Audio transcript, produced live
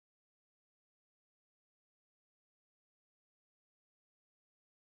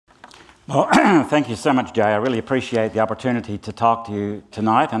Well, thank you so much, Jay. I really appreciate the opportunity to talk to you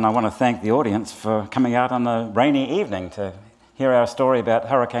tonight, and I want to thank the audience for coming out on a rainy evening to hear our story about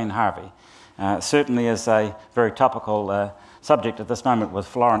Hurricane Harvey. It certainly is a very topical subject at this moment with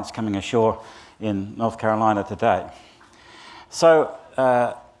Florence coming ashore in North Carolina today. So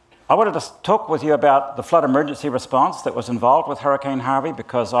I wanted to talk with you about the flood emergency response that was involved with Hurricane Harvey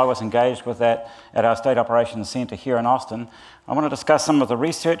because I was engaged with that at our State Operations Center here in Austin. I want to discuss some of the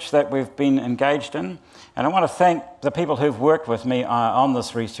research that we've been engaged in, and I want to thank the people who've worked with me on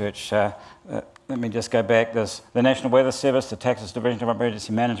this research. Let me just go back. There's the National Weather Service, the Texas Division of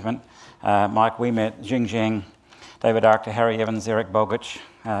Emergency Management, Mike Maidment, Jing Zheng, David Archer, Harry Evans, Eric Bogich,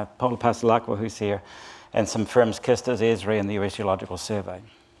 Paul Pastelacqua, who's here, and some firms, Kistas, Esri, and the US Geological Survey.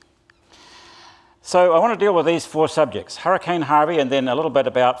 So I want to deal with these four subjects: Hurricane Harvey, and then a little bit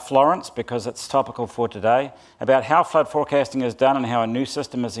about Florence, because it's topical for today, about how flood forecasting is done and how a new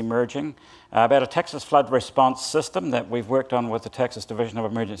system is emerging, about a Texas flood response system that we've worked on with the Texas Division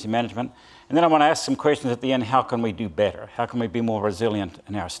of Emergency Management, and then I want to ask some questions at the end: how can we do better? How can we be more resilient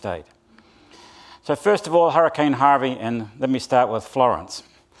in our state? So first of all, Hurricane Harvey, and let me start with Florence.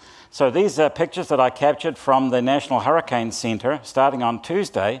 So these are pictures that I captured from the National Hurricane Center starting on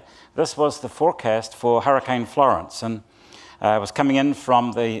Tuesday. This was the forecast for Hurricane Florence, and it was coming in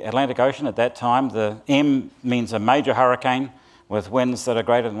from the Atlantic Ocean at that time. The M means a major hurricane with winds that are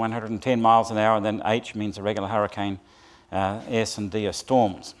greater than 110 miles an hour, and then H means a regular hurricane, S and D are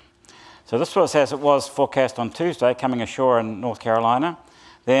storms. So this was as it was forecast on Tuesday, coming ashore in North Carolina.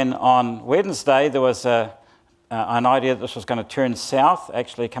 Then on Wednesday, there was an idea that this was going to turn south,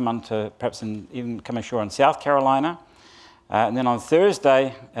 actually come onto perhaps even come ashore in South Carolina. And then on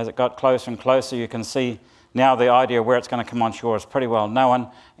Thursday, as it got closer and closer, you can see now the idea where it's going to come on shore is pretty well known,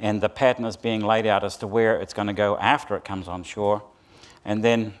 and the pattern is being laid out as to where it's going to go after it comes on shore. And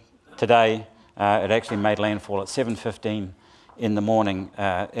then today, it actually made landfall at 7:15 in the morning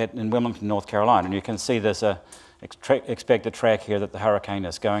in Wilmington, North Carolina. And you can see there's a expected track here that the hurricane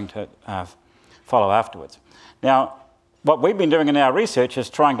is going to follow afterwards. Now, what we've been doing in our research is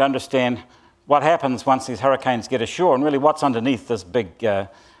trying to understand what happens once these hurricanes get ashore, and really what's underneath this big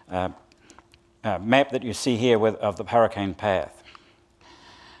map that you see here of the hurricane path.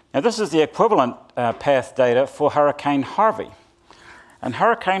 Now, this is the equivalent path data for Hurricane Harvey. And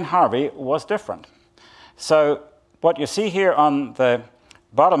Hurricane Harvey was different. So what you see here on the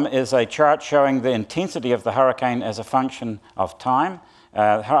bottom is a chart showing the intensity of the hurricane as a function of time.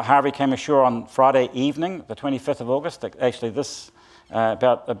 Harvey came ashore on Friday evening, the 25th of August, actually this,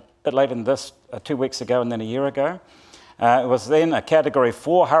 about a bit later than this, 2 weeks ago and then a year ago. It was then a Category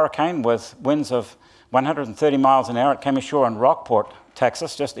 4 hurricane with winds of 130 miles an hour. It came ashore in Rockport,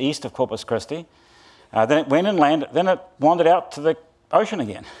 Texas, just east of Corpus Christi. Then it went inland, then it wandered out to the ocean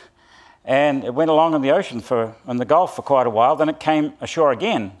again. And it went along in the ocean in the Gulf for quite a while. Then it came ashore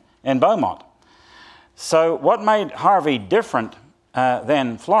again in Beaumont. So what made Harvey different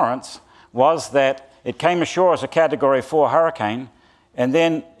than Florence was that it came ashore as a Category 4 hurricane, and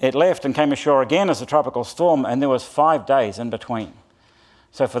then it left and came ashore again as a tropical storm, and there was 5 days in between.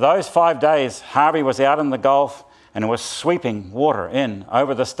 So for those 5 days, Harvey was out in the Gulf, and it was sweeping water in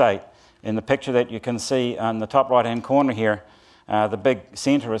over the state. In the picture that you can see on the top right-hand corner here, the big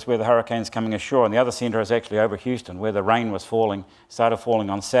center is where the hurricane's coming ashore, and the other center is actually over Houston, where the rain was falling, started falling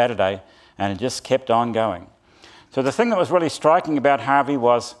on Saturday, and it just kept on going. So the thing that was really striking about Harvey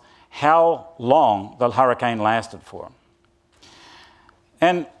was how long the hurricane lasted for.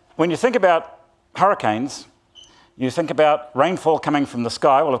 And when you think about hurricanes, you think about rainfall coming from the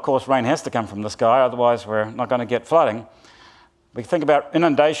sky. Well, of course, rain has to come from the sky, otherwise we're not going to get flooding. We think about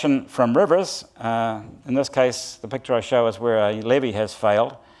inundation from rivers. In this case, the picture I show is where a levee has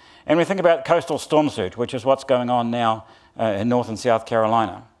failed. And we think about coastal storm surge, which is what's going on now in North and South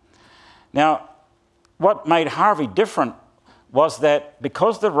Carolina. Now, what made Harvey different was that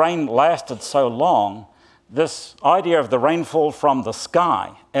because the rain lasted so long, this idea of the rainfall from the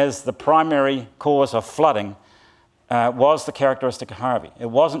sky as the primary cause of flooding was the characteristic of Harvey. It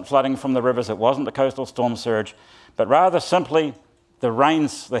wasn't flooding from the rivers, it wasn't the coastal storm surge, but rather simply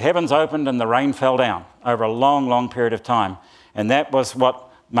the heavens opened and the rain fell down over a long, long period of time. And that was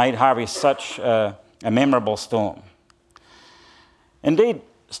what made Harvey such a memorable storm. Indeed,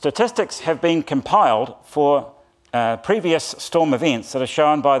 statistics have been compiled for previous storm events that are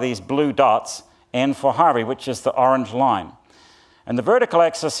shown by these blue dots, and for Harvey, which is the orange line. And the vertical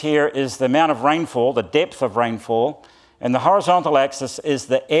axis here is the amount of rainfall, the depth of rainfall, and the horizontal axis is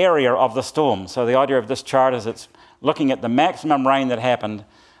the area of the storm. So the idea of this chart is it's looking at the maximum rain that happened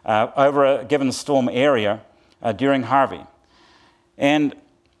over a given storm area during Harvey. And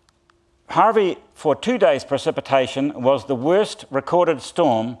Harvey, for 2 days' precipitation, was the worst recorded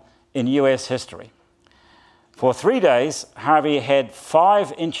storm in US history. For 3 days, Harvey had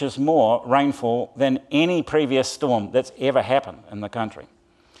 5 inches more rainfall than any previous storm that's ever happened in the country.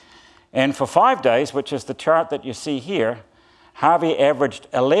 And for 5 days, which is the chart that you see here, Harvey averaged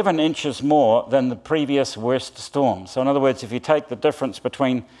 11 inches more than the previous worst storm. So in other words, if you take the difference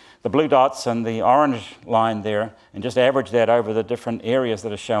between the blue dots and the orange line there and just average that over the different areas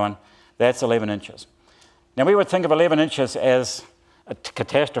that are shown, that's 11 inches. Now we would think of 11 inches as a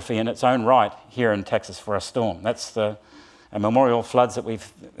catastrophe in its own right here in Texas for a storm. That's the memorial floods that we've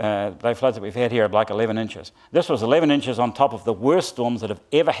had here of like 11 inches. This was 11 inches on top of the worst storms that have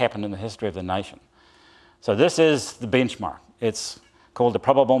ever happened in the history of the nation. So this is the benchmark. It's called the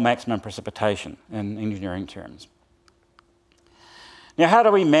probable maximum precipitation in engineering terms. Now, how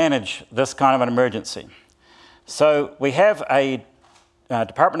do we manage this kind of an emergency? So we have a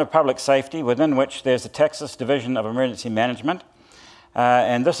Department of Public Safety within which there's a Texas Division of Emergency Management.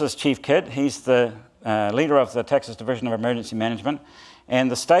 And this is Chief Kidd. He's the leader of the Texas Division of Emergency Management.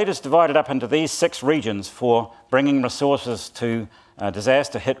 And the state is divided up into these 6 regions for bringing resources to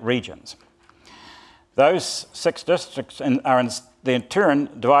disaster-hit regions. Those 6 districts are in turn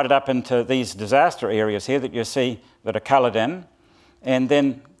divided up into these disaster areas here that you see that are coloured in, and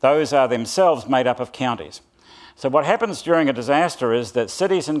then those are themselves made up of counties. So what happens during a disaster is that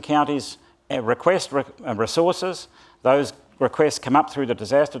cities and counties request resources. Those requests come up through the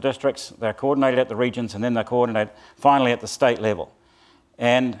disaster districts, they're coordinated at the regions, and then they're coordinated finally at the state level.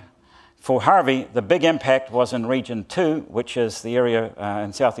 And for Harvey, the big impact was in Region 2, which is the area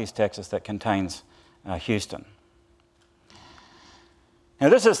in southeast Texas that contains Houston. Now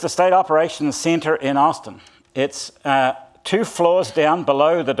this is the State Operations Center in Austin. It's 2 floors down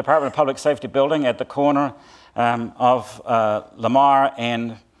below the Department of Public Safety building at the corner of Lamar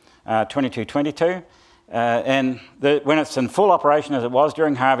and 2222. And when it's in full operation, as it was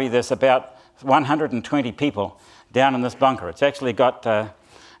during Harvey, there's about 120 people down in this bunker. It's actually got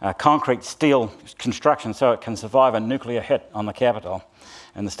concrete steel construction so it can survive a nuclear hit on the Capitol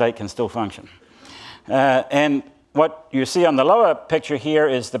and the state can still function. And what you see on the lower picture here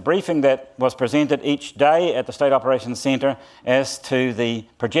is the briefing that was presented each day at the State Operations Center as to the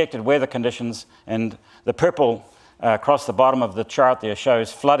projected weather conditions, and the purple across the bottom of the chart there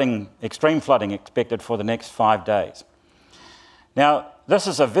shows flooding, extreme flooding expected for the next 5 days. Now, this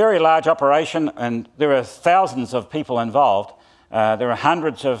is a very large operation and there are thousands of people involved. There are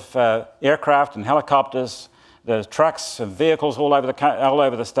hundreds of aircraft and helicopters, there's trucks and vehicles all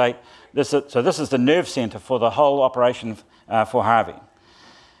over the state. So this is the nerve center for the whole operation for Harvey.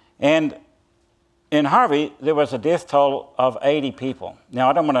 And in Harvey, there was a death toll of 80 people. Now,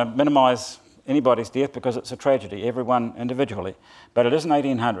 I don't want to minimize anybody's death because it's a tragedy, everyone individually, but it isn't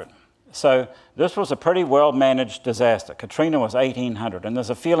 1,800. So this was a pretty well-managed disaster. Katrina was 1,800, and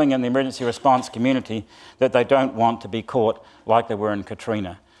there's a feeling in the emergency response community that they don't want to be caught like they were in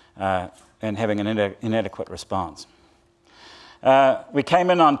Katrina and having an inadequate response. We came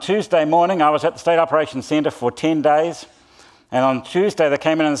in on Tuesday morning. I was at the State Operations Center for 10 days. And on Tuesday, they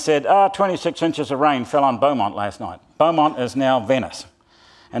came in and said, 26 inches of rain fell on Beaumont last night. Beaumont is now Venice.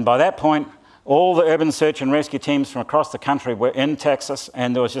 And by that point, all the urban search and rescue teams from across the country were in Texas,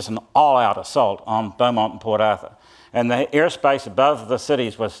 and there was just an all-out assault on Beaumont and Port Arthur. And the airspace above the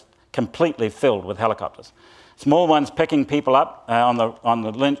cities was completely filled with helicopters. Small ones picking people up on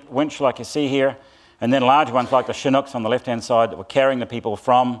the winch like you see here, and then large ones like the Chinooks on the left-hand side that were carrying the people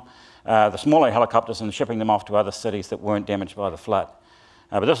from the smaller helicopters and shipping them off to other cities that weren't damaged by the flood.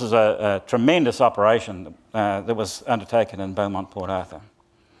 But this was a tremendous operation that was undertaken in Beaumont, Port Arthur.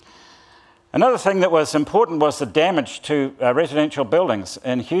 Another thing that was important was the damage to residential buildings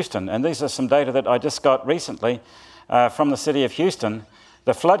in Houston, and these are some data that I just got recently from the city of Houston.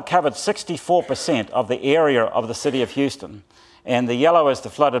 The flood covered 64% of the area of the city of Houston, and the yellow is the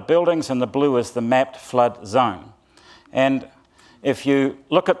flooded buildings and the blue is the mapped flood zone. And if you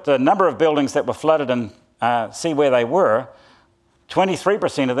look at the number of buildings that were flooded and see where they were,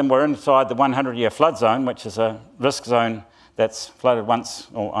 23% of them were inside the 100-year flood zone, which is a risk zone that's flooded once,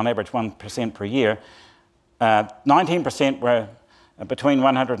 or on average 1% per year. 19% were between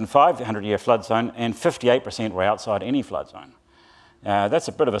 100 and 500-year flood zone, and 58% were outside any flood zone. That's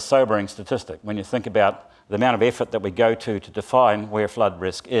a bit of a sobering statistic when you think about the amount of effort that we go to define where flood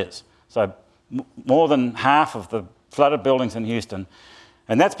risk is. So more than half of the flooded buildings in Houston,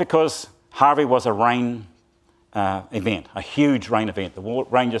 and that's because Harvey was a rain event, a huge rain event. The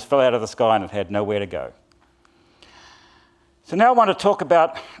rain just fell out of the sky and it had nowhere to go. So now I want to talk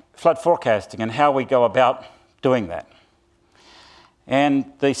about flood forecasting and how we go about doing that.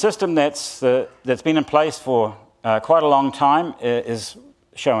 And the system that's been in place for quite a long time is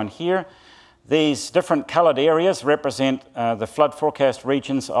shown here. These different coloured areas represent the flood forecast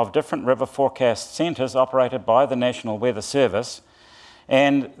regions of different river forecast centres operated by the National Weather Service.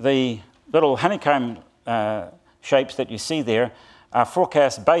 And the little honeycomb shapes that you see there are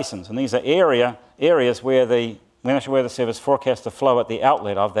forecast basins, and these are areas where the National Weather Service forecasts the flow at the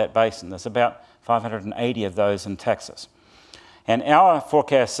outlet of that basin. There's about 580 of those in Texas. And our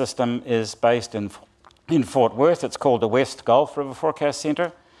forecast system is based in Fort Worth. It's called the West Gulf River Forecast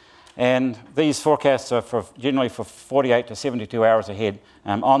Centre. And these forecasts are generally for 48 to 72 hours ahead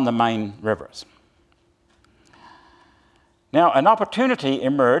on the main rivers. Now, an opportunity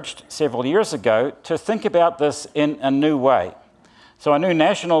emerged several years ago to think about this in a new way. So a new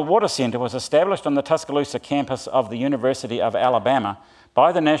National Water Centre was established on the Tuscaloosa campus of the University of Alabama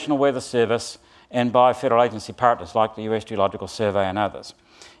by the National Weather Service and by federal agency partners like the US Geological Survey and others.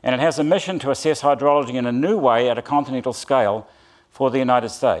 And it has a mission to assess hydrology in a new way at a continental scale for the United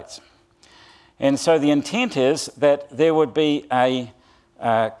States. And so the intent is that there would be a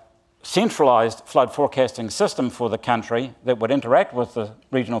centralised flood forecasting system for the country that would interact with the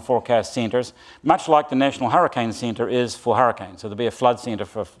regional forecast centres, much like the National Hurricane Centre is for hurricanes. So there'll be a flood centre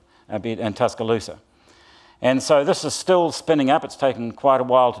in Tuscaloosa. And so this is still spinning up. It's taken quite a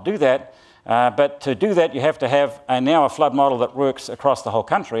while to do that. But to do that, you have to have now a flood model that works across the whole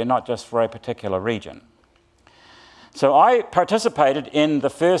country and not just for a particular region. So I participated in the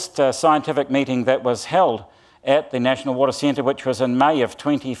first scientific meeting that was held at the National Water Centre, which was in May of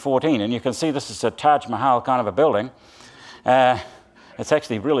 2014. And you can see this is a Taj Mahal kind of a building. It's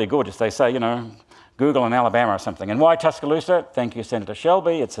actually really gorgeous. They say, you know, Google in Alabama or something. And why Tuscaloosa? Thank you, Senator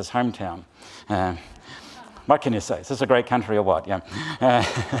Shelby. It's his hometown. What can you say? Is this a great country or what? Yeah.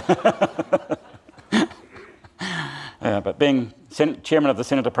 But being chairman of the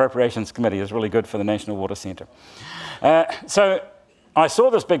Senate Appropriations Committee is really good for the National Water Centre. So I saw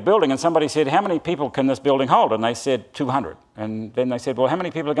this big building and somebody said, how many people can this building hold? And they said 200. And then they said, well, how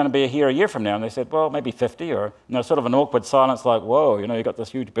many people are going to be here a year from now? And they said, well, maybe 50, or sort of an awkward silence like, whoa, you've got this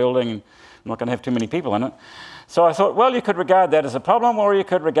huge building and I'm not going to have too many people in it. So I thought, well, you could regard that as a problem or you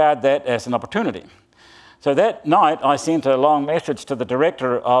could regard that as an opportunity. So that night I sent a long message to the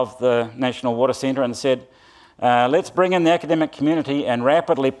director of the National Water Centre and said, let's bring in the academic community and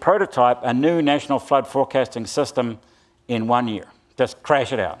rapidly prototype a new national flood forecasting system in 1 year. Just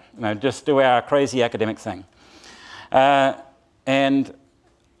crash it out, just do our crazy academic thing. And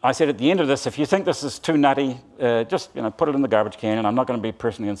I said at the end of this, if you think this is too nutty, just put it in the garbage can, and I'm not going to be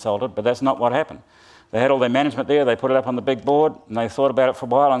personally insulted, but that's not what happened. They had all their management there, they put it up on the big board, and they thought about it for a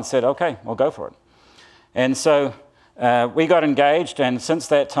while and said, okay, we'll go for it. And so we got engaged, and since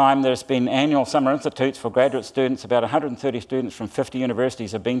that time there's been annual summer institutes for graduate students. About 130 students from 50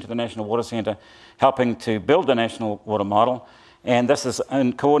 universities have been to the National Water Centre helping to build the National Water Model. And this is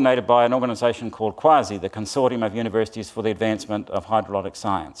coordinated by an organisation called QUASI, the Consortium of Universities for the Advancement of Hydrologic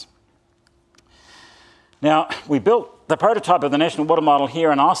Science. Now, we built the prototype of the National Water Model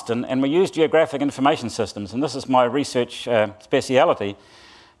here in Austin, and we used geographic information systems, and this is my research speciality.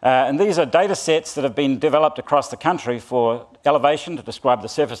 And these are data sets that have been developed across the country for elevation to describe the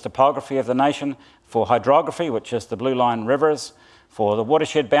surface topography of the nation, for hydrography, which is the blue line rivers, for the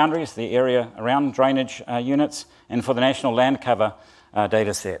watershed boundaries, the area around drainage units, and for the national land cover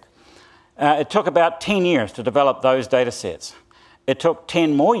data set. It took about 10 years to develop those data sets. It took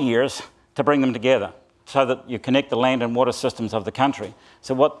 10 more years to bring them together so that you connect the land and water systems of the country.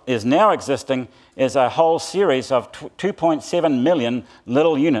 So what is now existing is a whole series of 2.7 million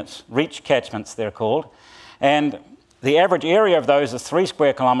little units, reach catchments they're called, and the average area of those is 3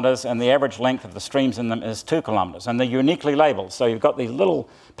 square kilometres, and the average length of the streams in them is 2 kilometres, and they're uniquely labelled. So you've got these little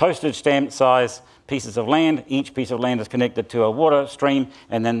postage stamp size pieces of land. Each piece of land is connected to a water stream,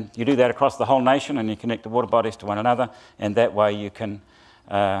 and then you do that across the whole nation, and you connect the water bodies to one another, and that way you can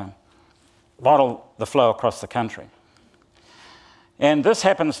model the flow across the country. And this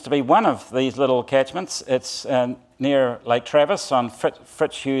happens to be one of these little catchments. It's near Lake Travis on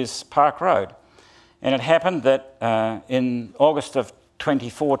Fitzhughes Park Road. And it happened that in August of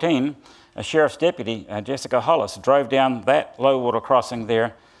 2014, a sheriff's deputy, Jessica Hollis, drove down that low water crossing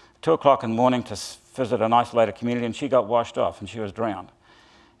there 2 o'clock in the morning to visit an isolated community, and she got washed off and she was drowned.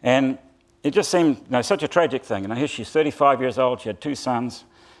 And it just seemed such a tragic thing. And here she's 35 years old, she had 2 sons.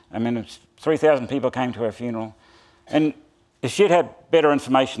 I mean, 3,000 people came to her funeral. And if she'd had better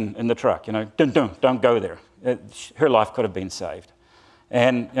information in the truck, don't go there, her life could have been saved.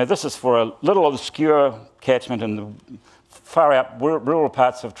 And this is for a little obscure catchment in the far out rural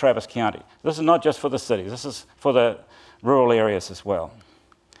parts of Travis County. This is not just for the cities, this is for the rural areas as well.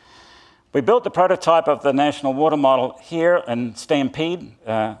 We built the prototype of the National Water Model here in Stampede,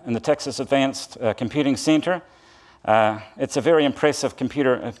 in the Texas Advanced Computing Center. It's a very impressive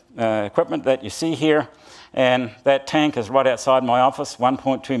computer equipment that you see here, and that tank is right outside my office,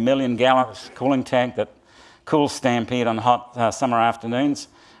 1.2 million gallons cooling tank that cools Stampede on hot summer afternoons.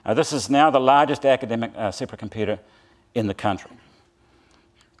 This is now the largest academic supercomputer in the country.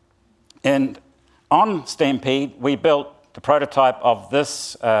 And on Stampede, we built the prototype of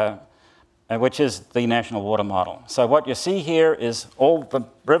this which is the National Water Model. So what you see here is all the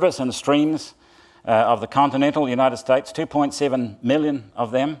rivers and streams of the continental United States, 2.7 million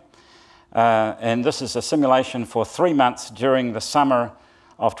of them. And this is a simulation for 3 months during the summer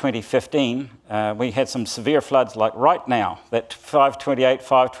of 2015. We had some severe floods like right now. That 528,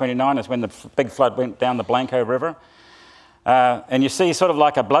 529 is when the big flood went down the Blanco River. And you see sort of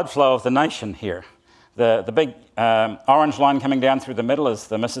like a blood flow of the nation here. The big orange line coming down through the middle is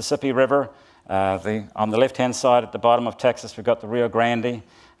the Mississippi River. On the left-hand side at the bottom of Texas, we've got the Rio Grande.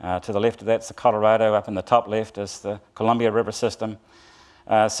 To the left of that's the Colorado. Up in the top left is the Columbia River system.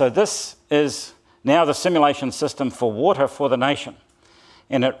 So this is now the simulation system for water for the nation.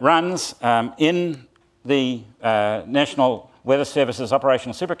 And it runs in the National Weather Service's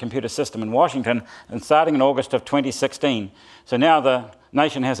operational supercomputer system in Washington, and starting in August of 2016. So now the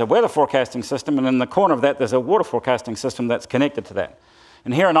nation has a weather forecasting system, and in the corner of that there's a water forecasting system that's connected to that.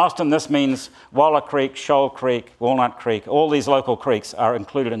 And here in Austin, this means Waller Creek, Shoal Creek, Walnut Creek, all these local creeks are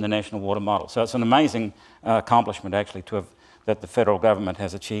included in the National Water Model. So it's an amazing accomplishment, actually, that the federal government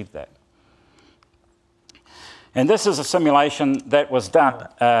has achieved that. And this is a simulation that was done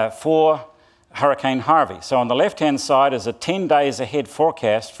for Hurricane Harvey. So on the left-hand side is a 10 days ahead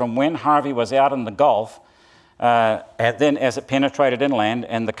forecast from when Harvey was out in the Gulf, and then as it penetrated inland,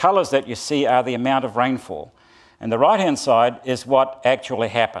 and the colours that you see are the amount of rainfall. And the right-hand side is what actually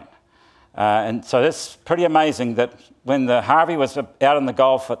happened. And so it's pretty amazing that when the Harvey was out in the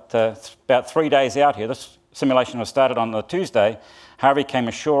Gulf at about 3 days out here, this simulation was started on the Tuesday, Harvey came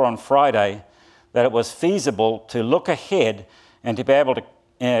ashore on Friday, that it was feasible to look ahead and to be able to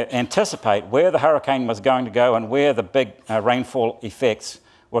anticipate where the hurricane was going to go and where the big rainfall effects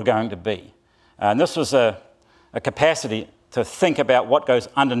were going to be. And this was a capacity to think about what goes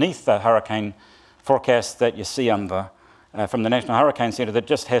underneath the hurricane forecast that you see on from the National Hurricane Center that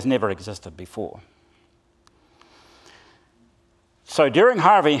just has never existed before. So during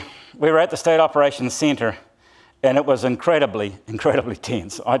Harvey, we were at the State Operations Center, and it was incredibly, incredibly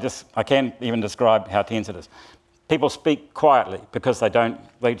tense. I can't even describe how tense it is. People speak quietly because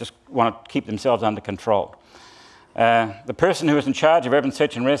they just want to keep themselves under control. The person who was in charge of urban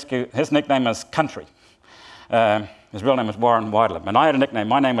search and rescue, his nickname is Country. His real name was Warren Weidler, and I had a nickname.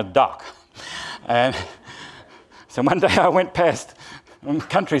 My name was Doc. And so one day I went past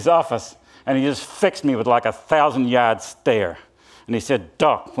Country's office, and he just fixed me with like a 1,000-yard stare. And he said,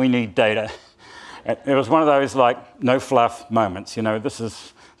 "Doc, we need data." It was one of those like no fluff moments. You know, this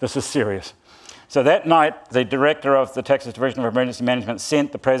is serious. So that night, the director of the Texas Division of Emergency Management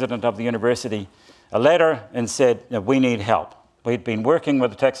sent the president of the university a letter and said, "We need help." We'd been working with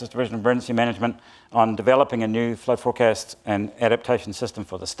the Texas Division of Emergency Management on developing a new flood forecast and adaptation system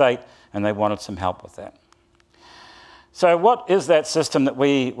for the state, and they wanted some help with that. So what is that system that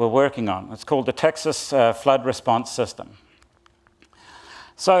we were working on? It's called the Texas Flood Response System.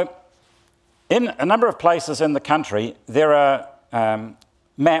 So in a number of places in the country, there are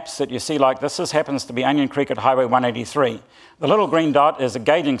maps that you see like this. This happens to be Onion Creek at Highway 183. The little green dot is a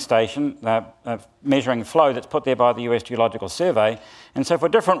gauging station measuring flow that's put there by the US Geological Survey. And so for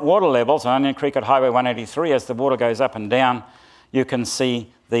different water levels on Onion Creek at Highway 183, as the water goes up and down, you can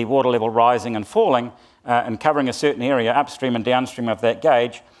see the water level rising and falling and covering a certain area upstream and downstream of that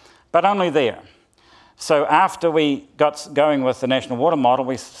gauge, but only there. So after we got going with the National Water Model,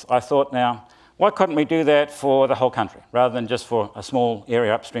 I thought, now, why couldn't we do that for the whole country, rather than just for a small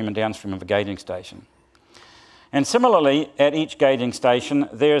area upstream and downstream of a gauging station? And similarly, at each gauging station,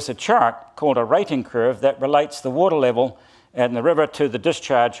 there's a chart called a rating curve that relates the water level in the river to the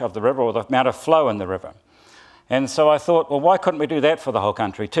discharge of the river, or the amount of flow in the river. And so I thought, well, why couldn't we do that for the whole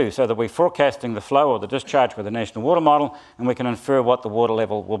country too, so that we're forecasting the flow or the discharge with the National Water Model, and we can infer what the water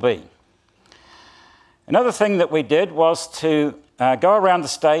level will be. Another thing that we did was to go around the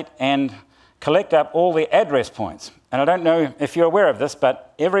state and collect up all the address points. And I don't know if you're aware of this,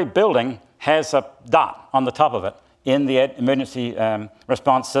 but every building has a dot on the top of it in the emergency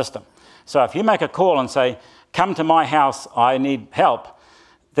response system. So if you make a call and say, "Come to my house, I need help,"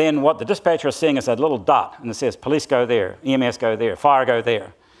 then what the dispatcher is seeing is that little dot, and it says police go there, EMS go there, fire go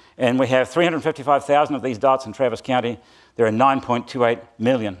there. And we have 355,000 of these dots in Travis County. There are 9.28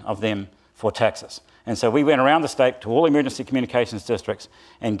 million of them for Texas. And so we went around the state to all emergency communications districts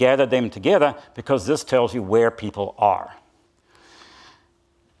and gathered them together because this tells you where people are.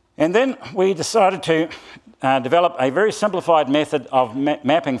 And then we decided to develop a very simplified method of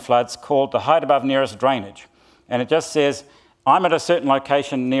mapping floods called the height above nearest drainage. And it just says, I'm at a certain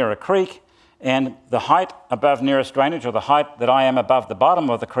location near a creek, and the height above nearest drainage, or the height that I am above the bottom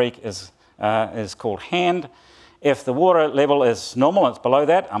of the creek, is called hand. If the water level is normal and it's below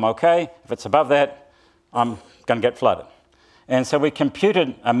that, I'm okay. If it's above that, I'm going to get flooded. And so we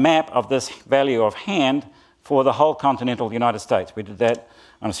computed a map of this value of hand for the whole continental United States. We did that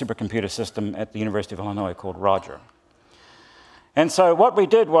on a supercomputer system at the University of Illinois called Roger. And so what we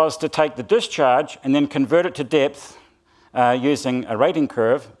did was to take the discharge and then convert it to depth using a rating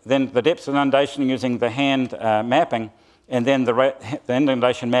curve, then the depth of inundation using the hand mapping, and then the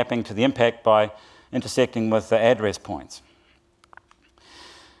inundation mapping to the impact by intersecting with the address points.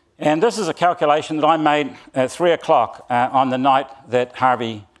 And this is a calculation that I made at 3 o'clock on the night that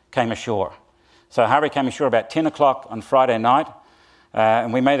Harvey came ashore. So Harvey came ashore about 10 o'clock on Friday night,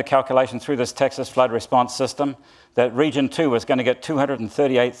 and we made a calculation through this Texas flood response system that Region 2 was going to get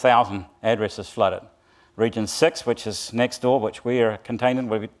 238,000 addresses flooded. Region 6, which is next door, which we are contained in,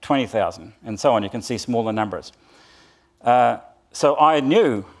 would be 20,000, and so on. You can see smaller numbers. So I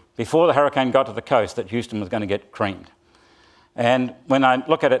knew before the hurricane got to the coast that Houston was going to get creamed. And when I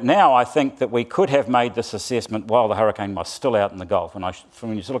look at it now, I think that we could have made this assessment while the hurricane was still out in the Gulf.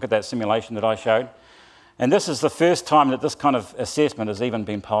 When you look at that simulation that I showed, and this is the first time that this kind of assessment has even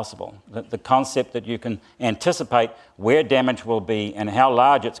been possible. The concept that you can anticipate where damage will be and how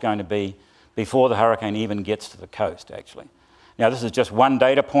large it's going to be before the hurricane even gets to the coast, actually. Now, this is just one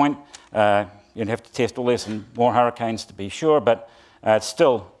data point. You'd have to test all this and more hurricanes to be sure, but it's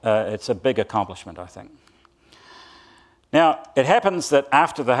a big accomplishment, I think. Now, it happens that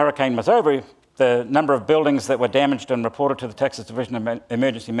after the hurricane was over, the number of buildings that were damaged and reported to the Texas Division of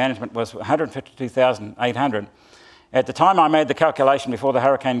Emergency Management was 152,800. At the time I made the calculation before the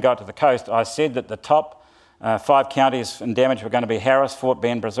hurricane got to the coast, I said that the top 5 counties in damage were going to be Harris, Fort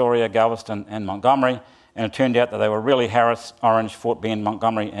Bend, Brazoria, Galveston, and Montgomery, and it turned out that they were really Harris, Orange, Fort Bend,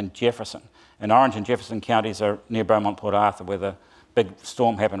 Montgomery, and Jefferson. And Orange and Jefferson counties are near Beaumont, Port Arthur, where the big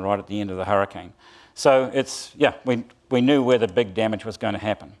storm happened right at the end of the hurricane. So we knew where the big damage was going to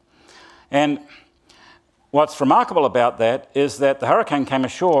happen. And what's remarkable about that is that the hurricane came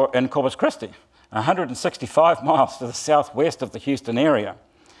ashore in Corpus Christi, 165 miles to the southwest of the Houston area.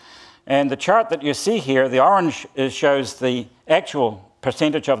 And the chart that you see here, the orange shows the actual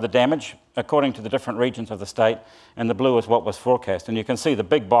percentage of the damage according to the different regions of the state, and the blue is what was forecast. And you can see the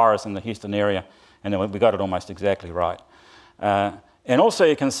big bar is in the Houston area, and we got it almost exactly right. And also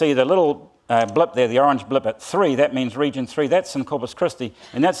you can see the little blip there, the orange blip at 3, that means Region 3, that's in Corpus Christi,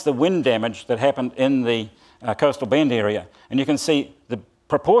 and that's the wind damage that happened in the coastal bend area. And you can see the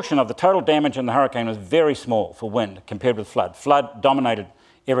proportion of the total damage in the hurricane was very small for wind compared with flood. Flood dominated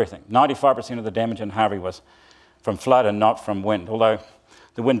everything. 95% of the damage in Harvey was from flood and not from wind, although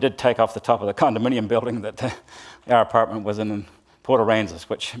the wind did take off the top of the condominium building that our apartment was in Port Aransas,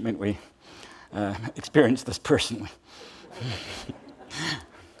 which meant we experienced this personally.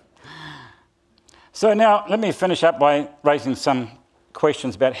 So now let me finish up by raising some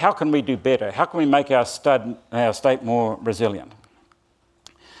questions about how can we do better? How can we make our state more resilient?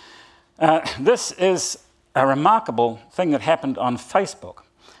 This is a remarkable thing that happened on Facebook.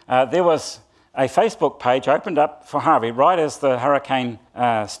 There was a Facebook page opened up for Harvey right as the hurricane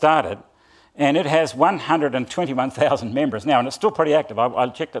started, and it has 121,000 members now, and it's still pretty active. I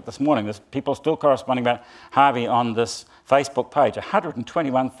checked it this morning. There's people still corresponding about Harvey on this Facebook page,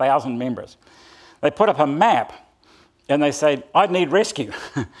 121,000 members. They put up a map, and they say, I need rescue.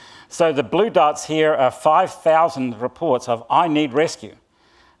 So the blue dots here are 5,000 reports of I need rescue.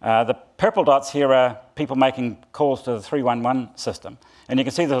 The purple dots here are people making calls to the 311 system. And you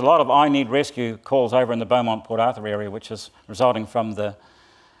can see there's a lot of I need rescue calls over in the Beaumont, Port Arthur area, which is resulting from the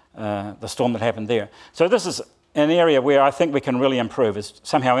storm that happened there. So this is an area where I think we can really improve, is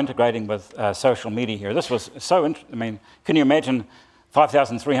somehow integrating with social media here. This was so can you imagine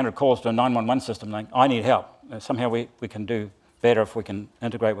 5,300 calls to a 911 system like, I need help. Somehow we can do better if we can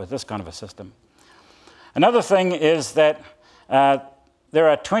integrate with this kind of a system. Another thing is that there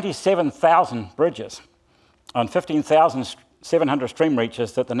are 27,000 bridges on 15,700 stream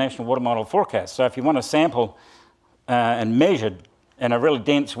reaches that the National Water Model forecasts. So if you want to sample and measure in a really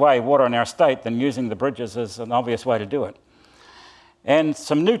dense way water in our state, then using the bridges is an obvious way to do it. And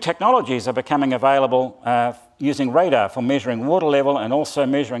some new technologies are becoming available using radar for measuring water level and also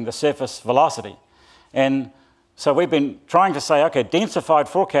measuring the surface velocity. And so we've been trying to say, okay, densified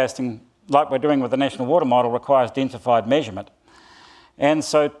forecasting, like we're doing with the National Water Model, requires densified measurement. And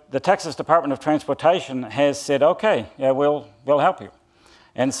so the Texas Department of Transportation has said, okay, yeah, we'll help you.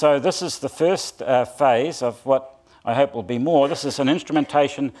 And so this is the first phase of what I hope will be more. This is an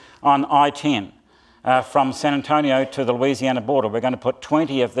instrumentation on I-10 from San Antonio to the Louisiana border. We're going to put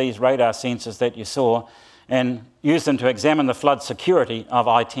 20 of these radar sensors that you saw and use them to examine the flood security of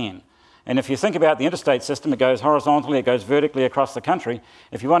I-10. And if you think about the interstate system, it goes horizontally, it goes vertically across the country.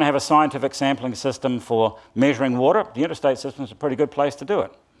 If you want to have a scientific sampling system for measuring water, the interstate system is a pretty good place to do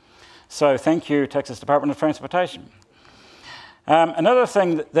it. So thank you, Texas Department of Transportation. Another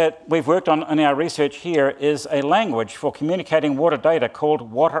thing that we've worked on in our research here is a language for communicating water data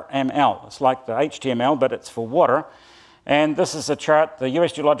called WaterML. It's like the HTML, but it's for water. And this is a chart, the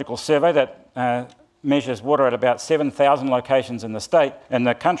US Geological Survey, that measures water at about 7,000 locations in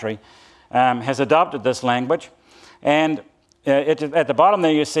the country, has adopted this language. And at the bottom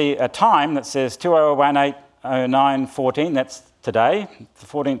there you see a time that says 2018-09-14, that's today, the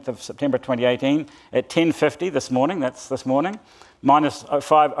 14th of September 2018, at 10:50 this morning, that's this morning, minus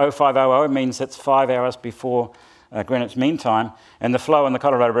 0500 means it's 5 hours before Greenwich Mean Time, and the flow in the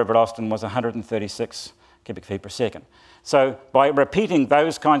Colorado River at Austin was 136 cubic feet per second. So by repeating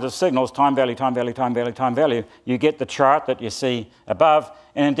those kinds of signals, time value, time value, time value, time value, you get the chart that you see above,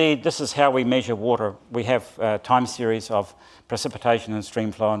 and indeed this is how we measure water. We have time series of precipitation and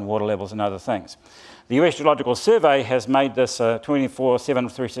stream flow and water levels and other things. The US Geological Survey has made this a 24/7,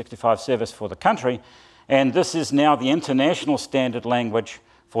 365 service for the country, and this is now the international standard language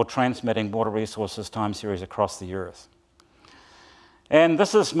for transmitting water resources time series across the earth. And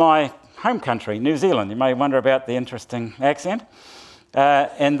this is my home country, New Zealand. You may wonder about the interesting accent.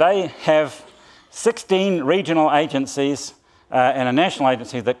 And they have 16 regional agencies and a national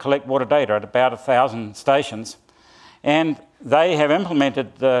agency that collect water data at about 1,000 stations. And they have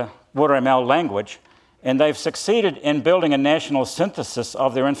implemented the WaterML language, and they've succeeded in building a national synthesis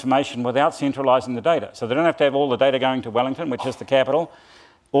of their information without centralizing the data. So they don't have to have all the data going to Wellington, which is the capital.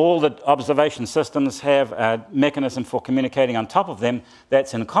 All the observation systems have a mechanism for communicating on top of them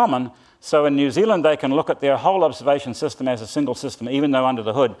that's in common. So in New Zealand, they can look at their whole observation system as a single system, even though under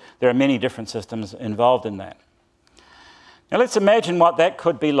the hood there are many different systems involved in that. Now let's imagine what that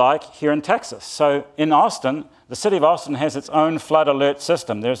could be like here in Texas. So in Austin, the city of Austin has its own flood alert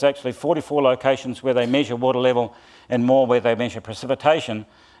system. There's actually 44 locations where they measure water level and more where they measure precipitation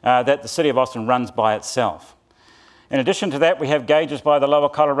that the city of Austin runs by itself. In addition to that, we have gauges by the Lower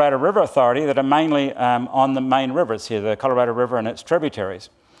Colorado River Authority that are mainly on the main rivers here, the Colorado River and its tributaries.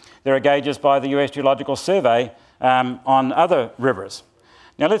 There are gauges by the US Geological Survey on other rivers.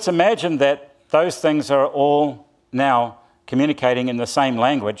 Now let's imagine that those things are all now communicating in the same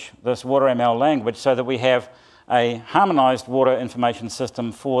language, this WaterML language, so that we have a harmonized water information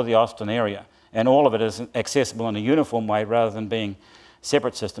system for the Austin area. And all of it is accessible in a uniform way rather than being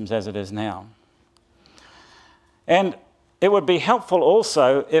separate systems as it is now. And it would be helpful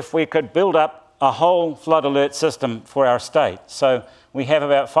also if we could build up a whole flood alert system for our state. So we have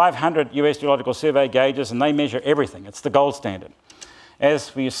about 500 US Geological Survey gauges, and they measure everything. It's the gold standard.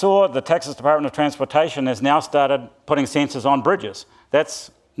 As we saw, the Texas Department of Transportation has now started putting sensors on bridges.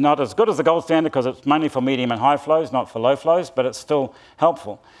 That's not as good as the gold standard because it's mainly for medium and high flows, not for low flows, but it's still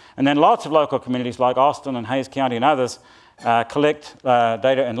helpful. And then lots of local communities like Austin and Hays County and others collect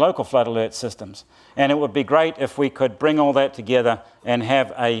data in local flood alert systems. And it would be great if we could bring all that together and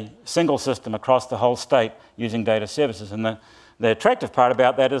have a single system across the whole state using data services. And the attractive part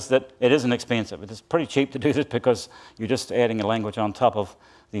about that is that it isn't expensive. It is pretty cheap to do this because you're just adding a language on top of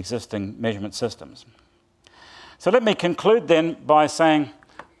the existing measurement systems. So let me conclude then by saying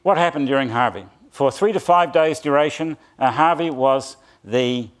what happened during Harvey. For 3 to 5 days duration, Harvey was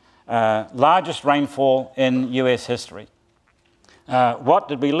the largest rainfall in US history. What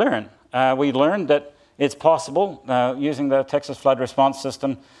did we learn? We learned that it's possible, using the Texas Flood Response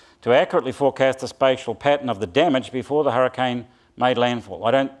System, to accurately forecast the spatial pattern of the damage before the hurricane made landfall.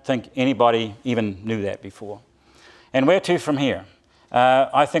 I don't think anybody even knew that before. And where to from here?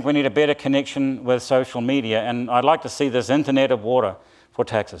 I think we need a better connection with social media, and I'd like to see this Internet of Water for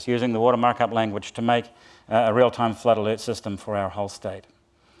Texas, using the water markup language to make a real-time flood alert system for our whole state.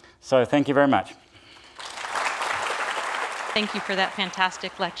 So thank you very much. Thank you for that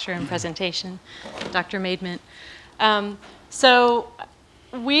fantastic lecture and presentation, Dr. Maidment. So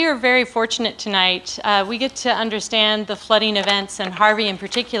We are very fortunate tonight. We get to understand the flooding events and Harvey in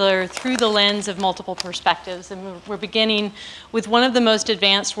particular through the lens of multiple perspectives. And we're beginning with one of the most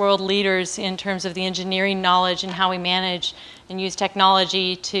advanced world leaders in terms of the engineering knowledge and how we manage and use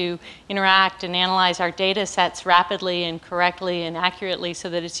technology to interact and analyze our data sets rapidly and correctly and accurately so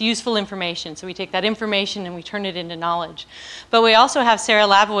that it's useful information. So we take that information and we turn it into knowledge. But we also have Sarah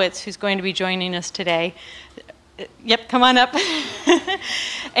Labowitz, who's going to be joining us today. Yep, come on up.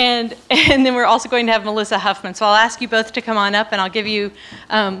 and then we're also going to have Melissa Huffman. So I'll ask you both to come on up, and I'll give you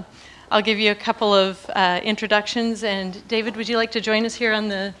a couple of introductions. And David, would you like to join us here on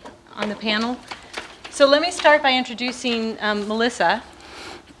the panel? So let me start by introducing Melissa.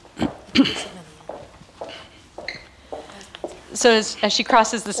 So as she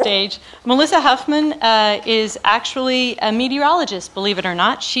crosses the stage, Melissa Huffman is actually a meteorologist, believe it or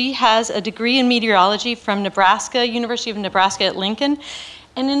not. She has a degree in meteorology from Nebraska, University of Nebraska at Lincoln.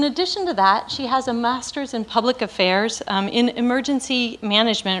 And in addition to that, she has a master's in public affairs in emergency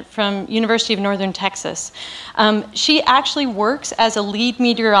management from University of Northern Texas. She actually works as a lead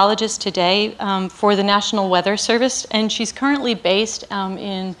meteorologist today for the National Weather Service, and she's currently based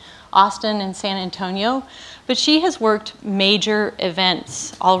in Austin and San Antonio. But she has worked major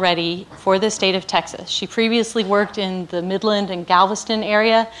events already for the state of Texas. She previously worked in the Midland and Galveston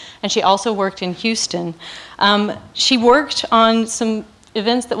area, and she also worked in Houston. She worked on some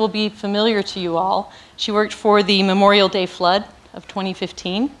events that will be familiar to you all. She worked for the Memorial Day flood of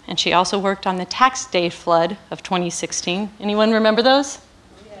 2015, and she also worked on the Tax Day flood of 2016. Anyone remember those?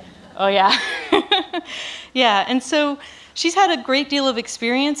 Yeah. Oh, yeah. Yeah, and so she's had a great deal of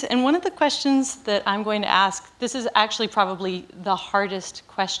experience, and one of the questions that I'm going to ask, this is actually probably the hardest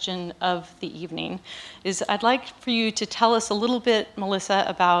question of the evening, is I'd like for you to tell us a little bit, Melissa,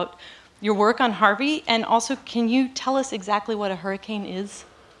 about your work on Harvey, and also can you tell us exactly what a hurricane is?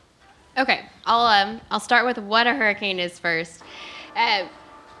 Okay, I'll start with what a hurricane is first.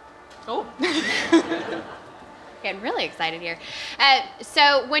 Getting really excited here.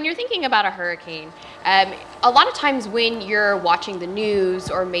 So when you're thinking about a hurricane, a lot of times when you're watching the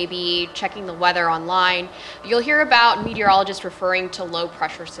news or maybe checking the weather online, you'll hear about meteorologists referring to low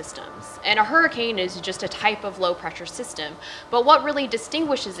pressure systems. And a hurricane is just a type of low pressure system. But what really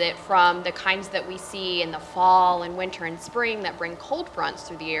distinguishes it from the kinds that we see in the fall and winter and spring that bring cold fronts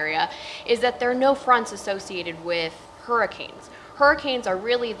through the area is that there are no fronts associated with hurricanes. Hurricanes are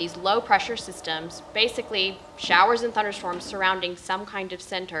really these low pressure systems, basically showers and thunderstorms surrounding some kind of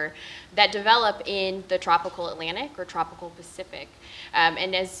center that develop in the tropical Atlantic or tropical Pacific.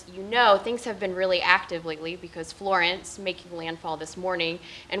 And as you know, things have been really active lately because Florence making landfall this morning,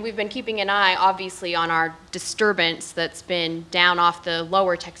 and we've been keeping an eye obviously on our disturbance that's been down off the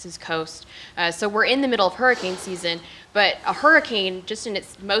lower Texas coast. So we're in the middle of hurricane season, but a hurricane, just in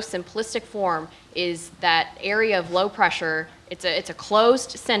its most simplistic form, is that area of low pressure. It's a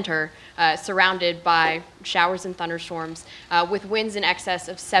closed center surrounded by showers and thunderstorms with winds in excess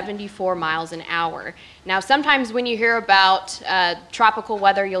of 74 miles an hour. Now, sometimes when you hear about tropical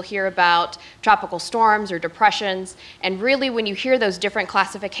weather, you'll hear about tropical storms or depressions. And really, when you hear those different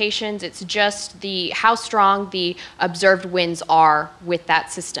classifications, it's just how strong the observed winds are with that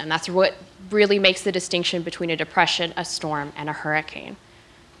system. That's what really makes the distinction between a depression, a storm, and a hurricane.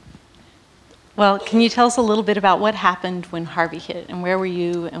 Well, can you tell us a little bit about what happened when Harvey hit, and where were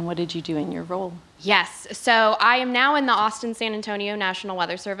you, and what did you do in your role? Yes, so I am now in the Austin-San Antonio National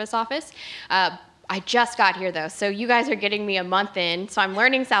Weather Service office. I just got here though, so you guys are getting me a month in, so I'm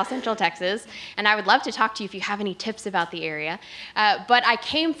learning South Central Texas, and I would love to talk to you if you have any tips about the area. But I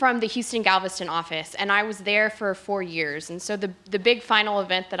came from the Houston-Galveston office, and I was there for 4 years, and so the big final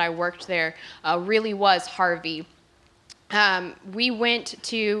event that I worked there really was Harvey. We went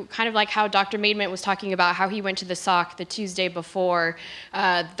to, kind of like how Dr. Maidment was talking about how he went to the SOC the Tuesday before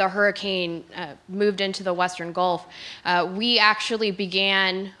the hurricane moved into the Western Gulf. We actually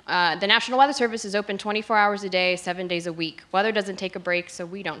began, the National Weather Service is open 24 hours a day, 7 days a week. Weather doesn't take a break, so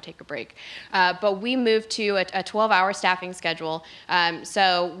we don't take a break. But we moved to a 12-hour staffing schedule.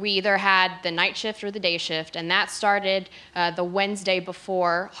 So we either had the night shift or the day shift, and that started the Wednesday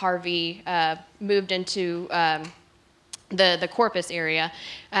before Harvey moved into the Corpus area.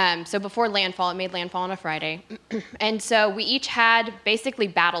 So before landfall, it made landfall on a Friday. And so we each had basically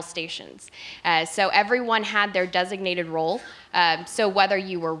battle stations. So everyone had their designated role. So whether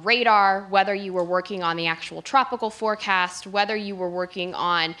you were radar, whether you were working on the actual tropical forecast, whether you were working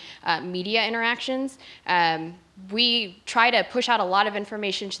on media interactions, we try to push out a lot of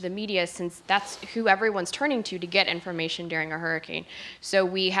information to the media since that's who everyone's turning to get information during a hurricane. So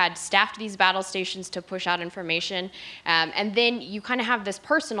we had staffed these battle stations to push out information. And then you kind of have this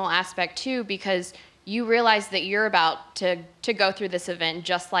personal aspect too, because you realize that you're about to go through this event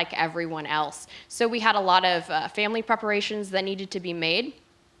just like everyone else. So we had a lot of family preparations that needed to be made.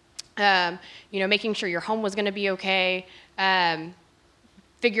 Making sure your home was going to be okay.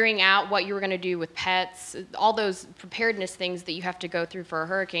 Figuring out what you were going to do with pets, all those preparedness things that you have to go through for a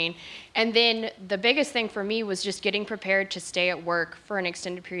hurricane. And then the biggest thing for me was just getting prepared to stay at work for an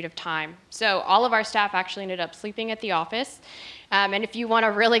extended period of time. So all of our staff actually ended up sleeping at the office. And if you want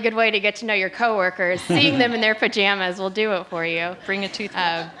a really good way to get to know your coworkers, seeing them in their pajamas will do it for you. Bring a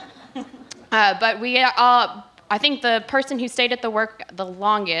toothbrush. But I think the person who stayed at the work the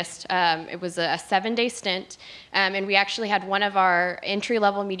longest, it was a 7-day stint, and we actually had one of our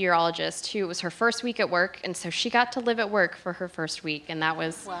entry-level meteorologists who it was her first week at work, and so she got to live at work for her first week, and that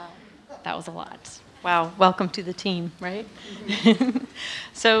was a lot. Wow, welcome to the team, right?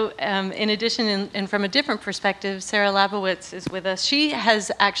 So in addition, and from a different perspective, Sarah Labowitz is with us. She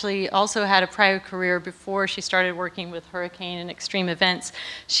has actually also had a prior career before she started working with hurricane and extreme events.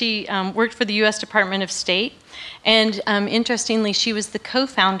 She worked for the U.S. Department of State, and interestingly, she was the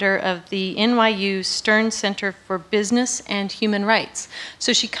co-founder of the NYU Stern Center for Business and Human Rights.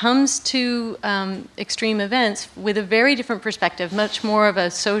 So she comes to extreme events with a very different perspective, much more of a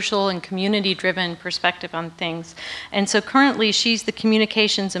social and community-driven perspective on things. And so currently, she's the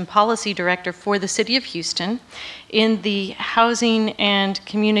Communications and Policy Director for the City of Houston in the Housing and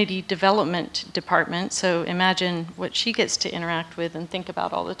Community Development Department. So imagine what she gets to interact with and think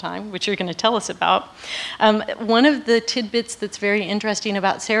about all the time, which you're going to tell us about. One of the tidbits that's very interesting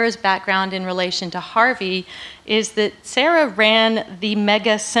about Sarah's background in relation to Harvey is that Sarah ran the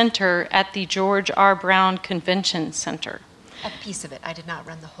mega center at the George R. Brown Convention Center. A piece of it. I did not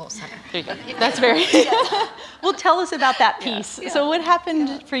run the whole center. That's very... Well, tell us about that piece. Yeah. So what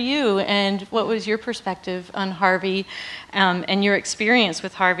happened for you, and what was your perspective on Harvey and your experience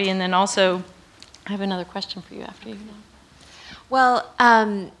with Harvey? And then also, I have another question for you after you know. Well,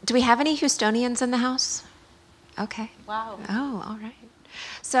 do we have any Houstonians in the house? Okay. Wow. Oh, all right.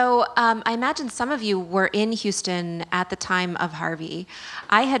 So I imagine some of you were in Houston at the time of Harvey.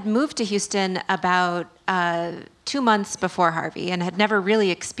 I had moved to Houston about 2 months before Harvey and had never really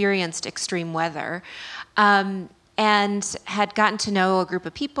experienced extreme weather, and had gotten to know a group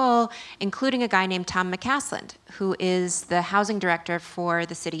of people, including a guy named Tom McCasland, who is the housing director for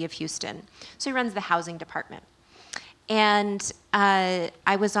the city of Houston. So he runs the housing department. And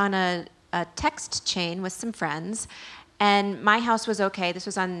I was on a text chain with some friends, and my house was okay. This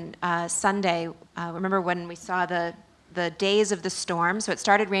was on Sunday. Remember when we saw the days of the storm? So it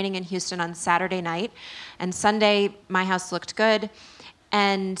started raining in Houston on Saturday night, and Sunday my house looked good.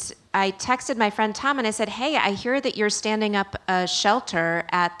 And I texted my friend Tom and I said, hey, I hear that you're standing up a shelter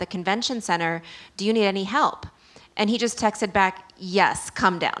at the convention center. Do you need any help? And he just texted back, yes,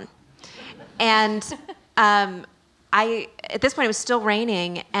 come down. And at this point, it was still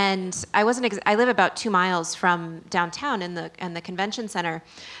raining, and I live about 2 miles from downtown in the convention center.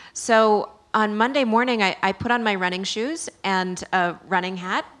 So on Monday morning, I put on my running shoes and a running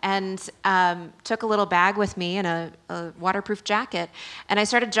hat, and took a little bag with me and a waterproof jacket, and I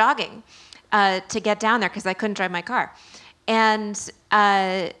started jogging to get down there because I couldn't drive my car. And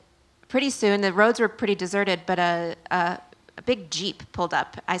pretty soon, the roads were pretty deserted, but a big Jeep pulled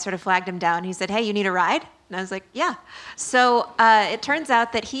up. I sort of flagged him down. He said, hey, you need a ride? And I was like, yeah. So it turns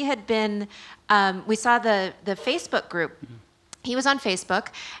out that he had been, we saw the Facebook group. He was on Facebook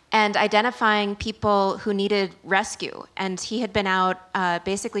and identifying people who needed rescue. And he had been out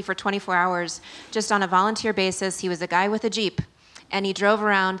basically for 24 hours just on a volunteer basis. He was a guy with a Jeep, and he drove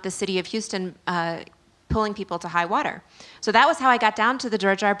around the city of Houston pulling people to high water. So that was how I got down to the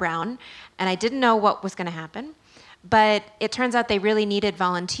George R. Brown, and I didn't know what was going to happen. But it turns out they really needed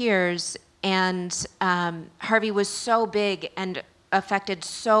volunteers, and Harvey was so big and affected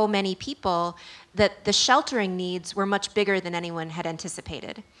so many people that the sheltering needs were much bigger than anyone had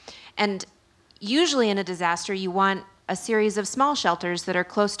anticipated. And usually in a disaster, you want a series of small shelters that are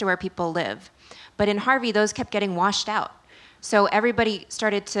close to where people live. But in Harvey, those kept getting washed out. So everybody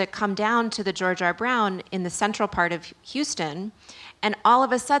started to come down to the George R. Brown in the central part of Houston, and all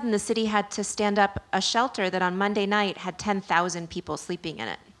of a sudden the city had to stand up a shelter that on Monday night had 10,000 people sleeping in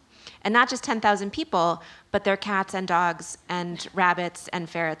it. And not just 10,000 people, but their cats and dogs and rabbits and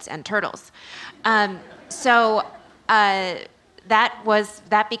ferrets and turtles. So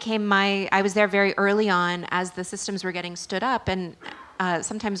that became my. I was there very early on as the systems were getting stood up, and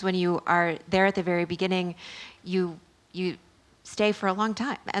sometimes when you are there at the very beginning, you stay for a long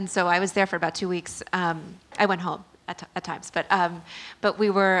time. And so I was there for about 2 weeks. I went home at times, but we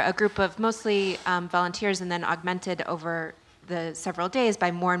were a group of mostly volunteers, and then augmented over the several days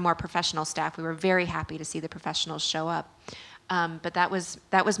by more and more professional staff. We were very happy to see the professionals show up. But that was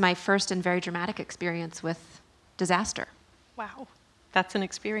my first and very dramatic experience with disaster. Wow, that's an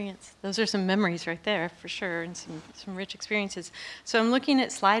experience. Those are some memories right there, for sure, and some rich experiences. So I'm looking at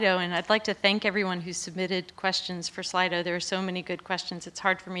Slido, and I'd like to thank everyone who submitted questions for Slido. There are so many good questions. It's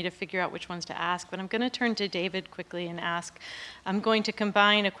hard for me to figure out which ones to ask, but I'm going to turn to David quickly and ask. I'm going to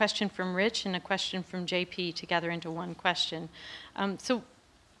combine a question from Rich and a question from JP together into one question. So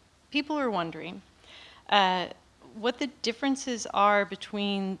people are wondering, what the differences are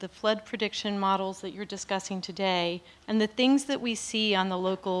between the flood prediction models that you're discussing today and the things that we see on the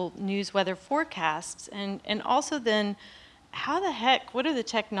local news weather forecasts, and also then what are the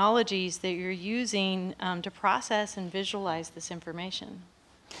technologies that you're using to process and visualize this information?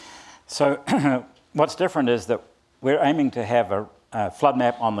 So what's different is that we're aiming to have a flood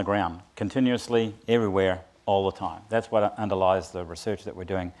map on the ground, continuously, everywhere, all the time. That's what underlies the research that we're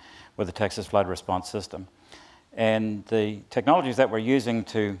doing with the Texas Flood Response System. And the technologies that we're using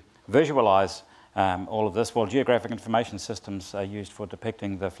to visualize all of this, well, geographic information systems are used for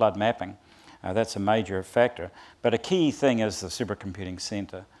depicting the flood mapping. That's a major factor. But a key thing is the supercomputing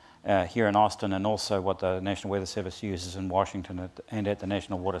center here in Austin, and also what the National Weather Service uses in Washington and at the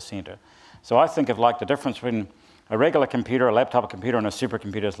National Water Center. So I think of like the difference between a regular computer, a laptop computer, and a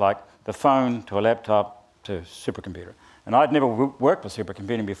supercomputer is like the phone to a laptop to supercomputer. And I'd never worked with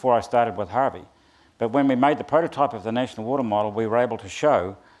supercomputing before I started with Harvey. But when we made the prototype of the National Water Model, we were able to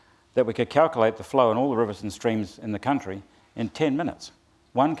show that we could calculate the flow in all the rivers and streams in the country in 10 minutes.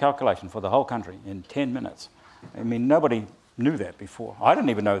 One calculation for the whole country in 10 minutes. I mean, nobody knew that before. I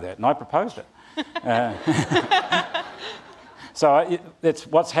didn't even know that, and I proposed it. So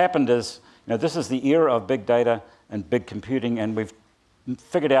what's happened is, this is the era of big data and big computing, and we've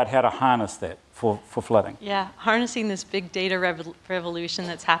figured out how to harness that for flooding. Yeah, harnessing this big data revolution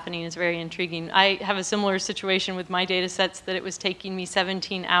that's happening is very intriguing. I have a similar situation with my data sets, that it was taking me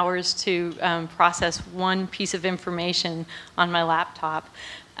 17 hours to process one piece of information on my laptop.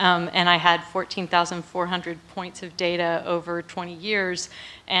 And I had 14,400 points of data over 20 years,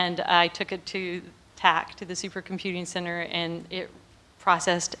 and I took it to TAC, to the Supercomputing Center, and it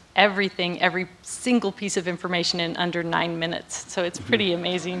processed everything, every single piece of information in under 9 minutes. So it's pretty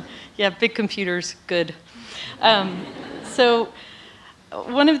amazing. Yeah, big computers, good. So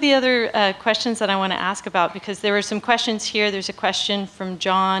one of the other questions that I want to ask about, because there were some questions here, there's a question from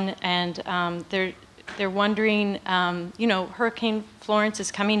John, and they're wondering, Hurricane Florence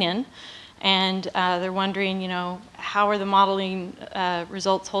is coming in, and they're wondering, how are the modeling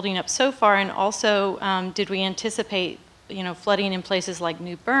results holding up so far, and also did we anticipate flooding in places like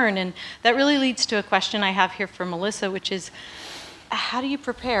New Bern? And that really leads to a question I have here for Melissa, which is, how do you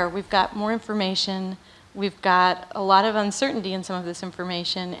prepare? We've got more information, we've got a lot of uncertainty in some of this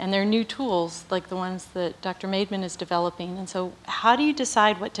information, and there are new tools like the ones that Dr. Maidment is developing. And so how do you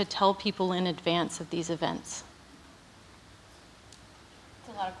decide what to tell people in advance of these events?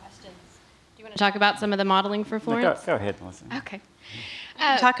 That's a lot of questions. Do you want to talk about some of the modeling for Florence? No, go ahead, Melissa. Okay.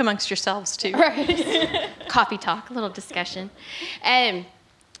 Talk amongst yourselves, too. Right. Coffee talk, a little discussion.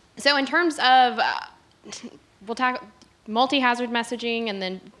 So in terms of, we'll talk multi-hazard messaging and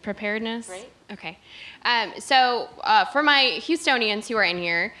then preparedness. Right. Okay. So for my Houstonians who are in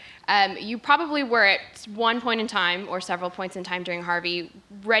here, you probably were at one point in time or several points in time during Harvey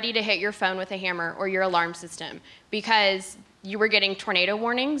ready to hit your phone with a hammer or your alarm system, because you were getting tornado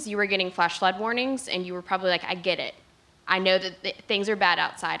warnings, you were getting flash flood warnings, and you were probably like, I get it. I know that things are bad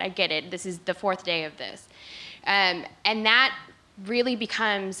outside. I get it. This is the 4th day of this. And that really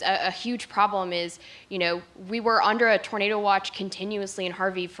becomes a huge problem is, we were under a tornado watch continuously in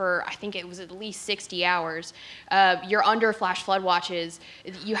Harvey for, I think it was at least 60 hours. You're under flash flood watches.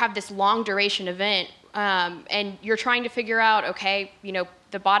 You have this long duration event, and you're trying to figure out, okay,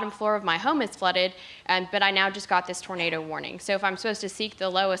 the bottom floor of my home is flooded, but I now just got this tornado warning. So if I'm supposed to seek the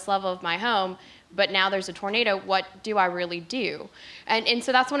lowest level of my home, but now there's a tornado, what do I really do? And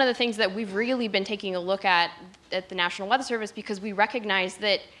so that's one of the things that we've really been taking a look at the National Weather Service, because we recognize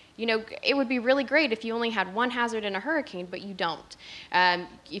that, You know, it would be really great if you only had one hazard in a hurricane, but you don't.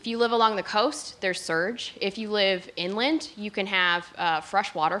 If you live along the coast, there's surge. If you live inland, you can have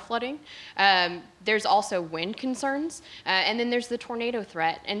freshwater flooding. There's also wind concerns, and then there's the tornado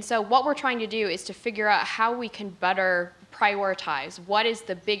threat. And so what we're trying to do is to figure out how we can better prioritize what is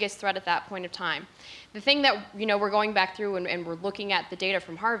the biggest threat at that point of time. The thing that, you know, we're going back through and we're looking at the data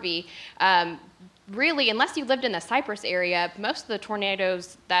from Harvey, really, unless you lived in the Cypress area, most of the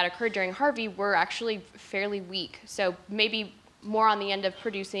tornadoes that occurred during Harvey were actually fairly weak. So maybe more on the end of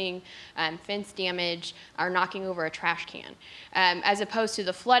producing fence damage or knocking over a trash can, as opposed to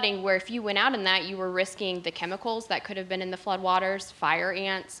the flooding, where if you went out in that, you were risking the chemicals that could have been in the floodwaters, fire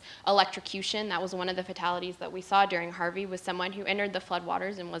ants, electrocution. That was one of the fatalities that we saw during Harvey, was someone who entered the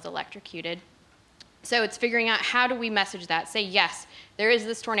floodwaters and was electrocuted. So it's figuring out, how do we message that? Say, yes, there is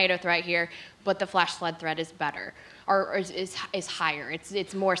this tornado threat here, but the flash flood threat is better, or is higher.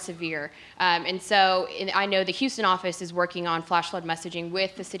 It's more severe. And so I know the Houston office is working on flash flood messaging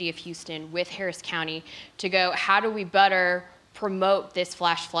with the city of Houston, with Harris County, to go, how do we better promote this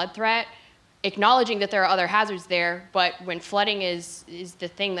flash flood threat, acknowledging that there are other hazards there, but when flooding is the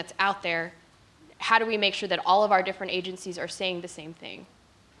thing that's out there, how do we make sure that all of our different agencies are saying the same thing?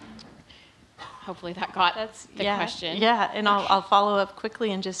 Hopefully that got the question. Yeah, and I'll follow up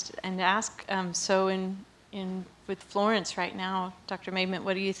quickly and ask. So with Florence right now, Dr. Maidment,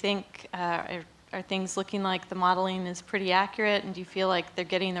 what do you think? Are things looking like the modeling is pretty accurate, and do you feel like they're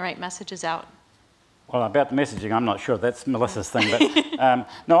getting the right messages out? Well, about the messaging, I'm not sure. That's Melissa's thing. But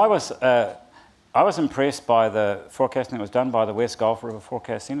no, I was impressed by the forecasting that was done by the West Gulf River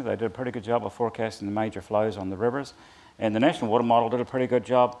Forecast Center. They did a pretty good job of forecasting the major flows on the rivers, and the National Water Model did a pretty good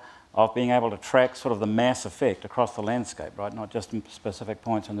job of being able to track sort of the mass effect across the landscape, right? Not just in specific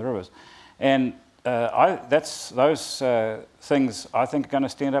points on the rivers. And those things I think are going to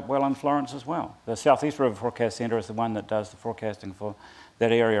stand up well in Florence as well. The Southeast River Forecast Center is the one that does the forecasting for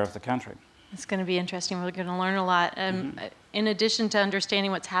that area of the country. It's going to be interesting. We're going to learn a lot. In addition to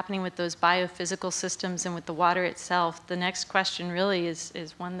understanding what's happening with those biophysical systems and with the water itself, the next question really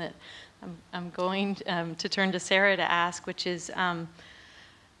is one that I'm going to turn to Sarah to ask, which is,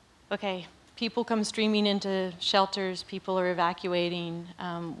 okay, people come streaming into shelters, people are evacuating.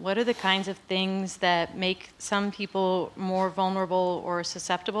 What are the kinds of things that make some people more vulnerable or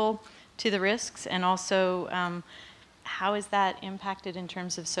susceptible to the risks? And also, how is that impacted in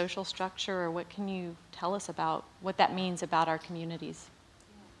terms of social structure, or what can you tell us about what that means about our communities?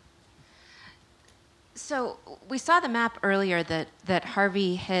 So we saw the map earlier that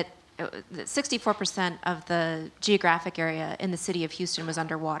Harvey hit 64% of the geographic area in the city of Houston was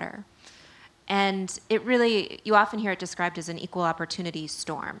underwater. And it really, you often hear it described as an equal opportunity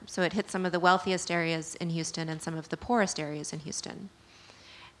storm. So it hit some of the wealthiest areas in Houston and some of the poorest areas in Houston.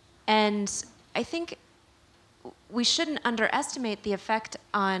 And I think we shouldn't underestimate the effect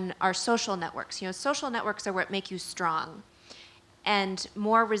on our social networks. You know, social networks are what make you strong and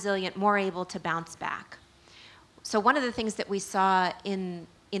more resilient, more able to bounce back. So one of the things that we saw in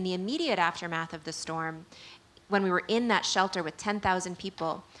the immediate aftermath of the storm, when we were in that shelter with 10,000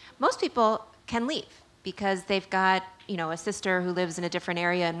 people, most people can leave because they've got, you know, a sister who lives in a different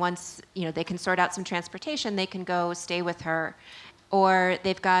area, and once, you know, they can sort out some transportation, they can go stay with her, or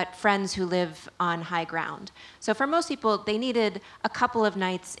they've got friends who live on high ground. So for most people, they needed a couple of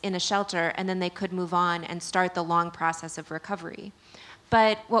nights in a shelter, and then they could move on and start the long process of recovery.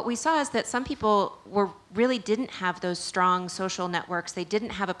 But what we saw is that some people really didn't have those strong social networks. They didn't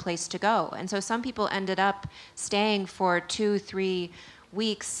have a place to go. And so some people ended up staying for 2-3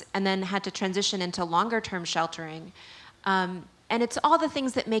 weeks and then had to transition into longer-term sheltering. And it's all the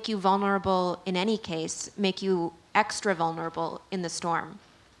things that make you vulnerable in any case, make you extra vulnerable in the storm.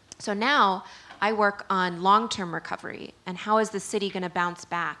 So now I work on long-term recovery and how is the city going to bounce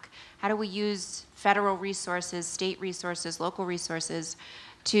back? How do we use federal resources, state resources, local resources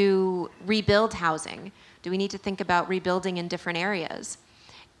to rebuild housing? Do we need to think about rebuilding in different areas?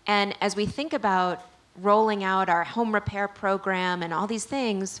 And as we think about rolling out our home repair program and all these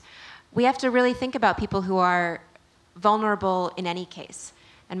things, we have to really think about people who are vulnerable in any case.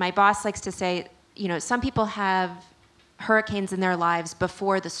 And my boss likes to say, you know, some people have hurricanes in their lives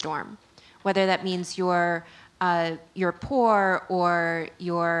before the storm, whether that means you're poor or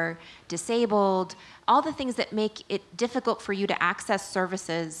you're disabled, all the things that make it difficult for you to access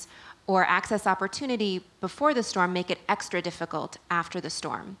services or access opportunity before the storm make it extra difficult after the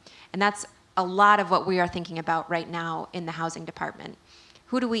storm. And that's a lot of what we are thinking about right now in the housing department.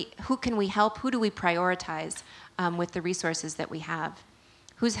 Who can we help? Who do we prioritize with the resources that we have?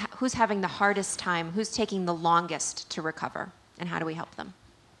 Who's having the hardest time? Who's taking the longest to recover? And how do we help them?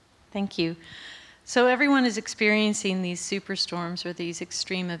 Thank you. So everyone is experiencing these superstorms or these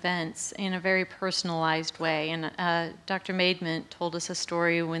extreme events in a very personalized way. And Dr. Maidment told us a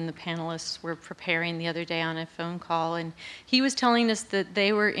story when the panelists were preparing the other day on a phone call. And he was telling us that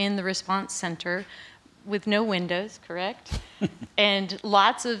they were in the response center with no windows, correct? And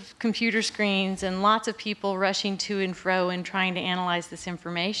lots of computer screens and lots of people rushing to and fro and trying to analyze this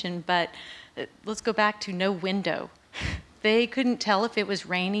information. But let's go back to no window. They couldn't tell if it was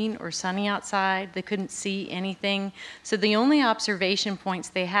raining or sunny outside. They couldn't see anything. So the only observation points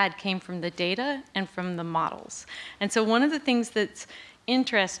they had came from the data and from the models. And so one of the things that's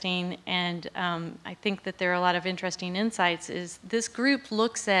interesting, and I think that there are a lot of interesting insights, is this group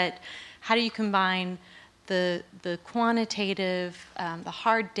looks at how do you combine the quantitative, the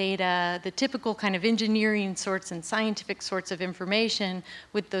hard data, the typical kind of engineering sorts and scientific sorts of information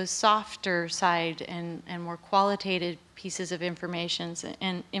with those softer side and more qualitative pieces of information.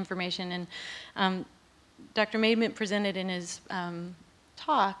 And Dr. Maidment presented in his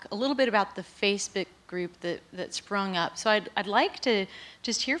talk a little bit about the Facebook group that sprung up. So I'd like to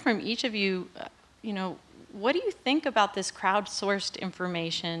just hear from each of you, what do you think about this crowdsourced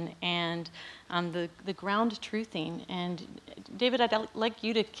information and the ground truthing? And David, I'd like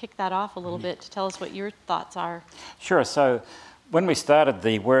you to kick that off a little bit to tell us what your thoughts are. Sure. So when we started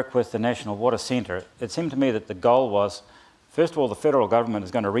the work with the National Water Centre, it seemed to me that the goal was, first of all, the federal government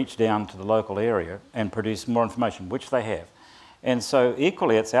is going to reach down to the local area and produce more information, which they have. And so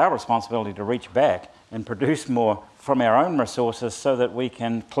equally, it's our responsibility to reach back and produce more from our own resources so that we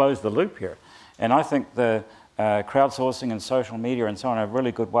can close the loop here. And I think the crowdsourcing and social media and so on are a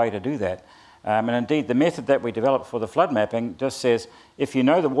really good way to do that. And indeed, the method that we developed for the flood mapping just says, if you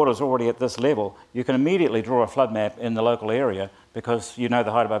know the water's already at this level, you can immediately draw a flood map in the local area because you know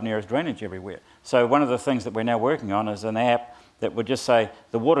the height above nearest drainage everywhere. So one of the things that we're now working on is an app that would just say,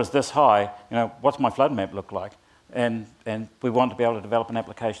 the water's this high, what's my flood map look like? And we want to be able to develop an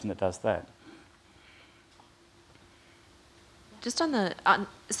application that does that. Just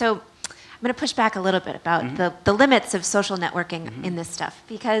so I'm going to push back a little bit about the limits of social networking in this stuff,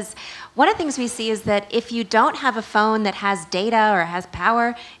 because one of the things we see is that if you don't have a phone that has data or has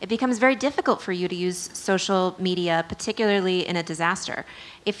power, it becomes very difficult for you to use social media, particularly in a disaster.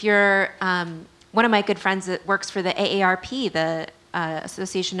 If you're one of my good friends that works for the AARP, the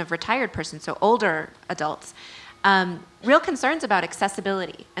Association of Retired Persons, so older adults, real concerns about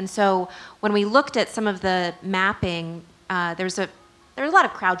accessibility. And so when we looked at some of the mapping, there was a lot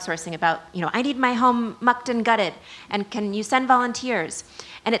of crowdsourcing about, I need my home mucked and gutted, and can you send volunteers?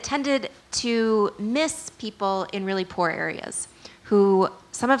 And it tended to miss people in really poor areas,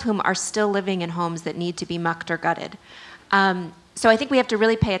 some of whom are still living in homes that need to be mucked or gutted. So I think we have to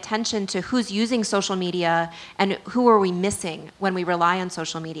really pay attention to who's using social media and who are we missing when we rely on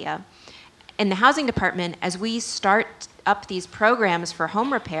social media. In the housing department, as we start up these programs for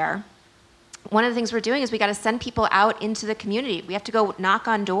home repair, one of the things we're doing is we got to send people out into the community. We have to go knock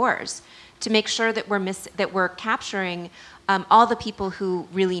on doors to make sure that we're capturing all the people who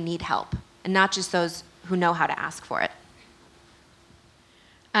really need help, and not just those who know how to ask for it.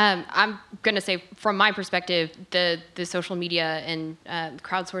 I'm going to say, from my perspective, the social media and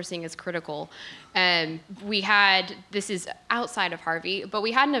crowdsourcing is critical. This is outside of Harvey, but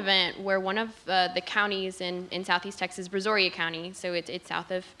we had an event where one of the counties in Southeast Texas, Brazoria County, so it's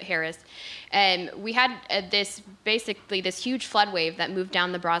south of Harris, we had this huge flood wave that moved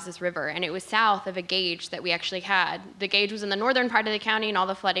down the Brazos River, and it was south of a gauge that we actually had. The gauge was in the northern part of the county, and all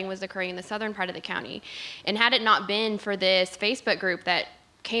the flooding was occurring in the southern part of the county. And had it not been for this Facebook group that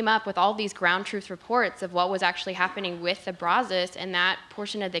came up with all these ground truth reports of what was actually happening with the Brazos and that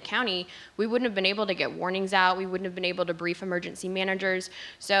portion of the county, we wouldn't have been able to get warnings out. We wouldn't have been able to brief emergency managers.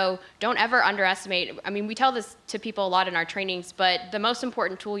 So don't ever underestimate. I mean, we tell this to people a lot in our trainings, but the most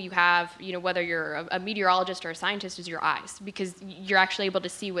important tool you have, whether you're a meteorologist or a scientist, is your eyes, because you're actually able to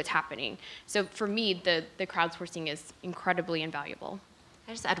see what's happening. So for me, the crowdsourcing is incredibly invaluable.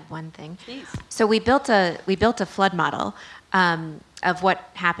 Can I just add one thing? Please. So we built a flood model of what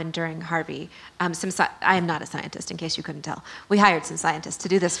happened during Harvey. I am not a scientist, in case you couldn't tell. We hired some scientists to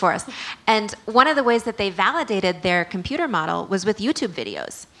do this for us. And one of the ways that they validated their computer model was with YouTube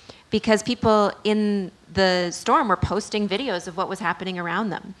videos, because people in the storm were posting videos of what was happening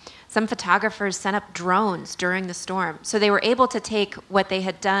around them. Some photographers sent up drones during the storm. So they were able to take what they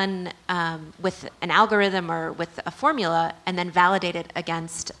had done with an algorithm or with a formula and then validate it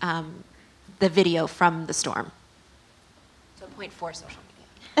against the video from the storm. So 0.4 social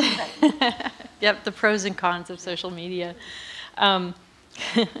media. Yep, the pros and cons of social media. Can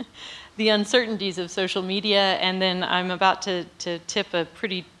the uncertainties of social media, and then I'm about to tip a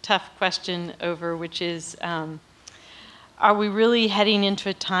pretty tough question over, which is, are we really heading into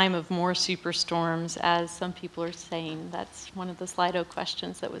a time of more superstorms, as some people are saying? That's one of the Slido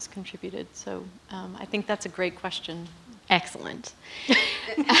questions that was contributed. So I think that's a great question. Excellent.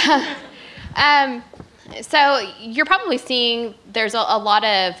 So you're probably seeing there's a lot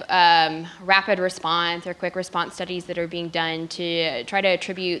of rapid response or quick response studies that are being done to try to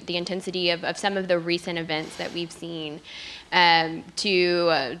attribute the intensity of some of the recent events that we've seen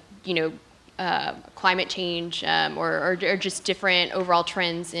to climate change or just different overall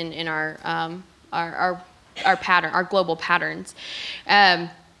trends in our pattern, our global patterns.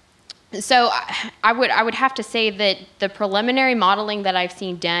 So I would have to say that the preliminary modeling that I've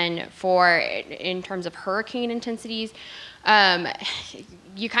seen done in terms of hurricane intensities,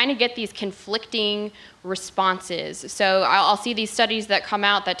 you kind of get these conflicting responses. So I'll see these studies that come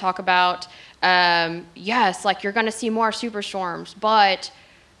out that talk about, yes, like you're going to see more superstorms, but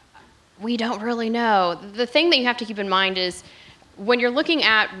we don't really know. The thing that you have to keep in mind is when you're looking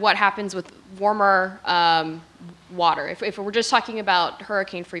at what happens with warmer water, if we're just talking about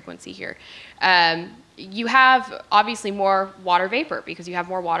hurricane frequency here, you have obviously more water vapor because you have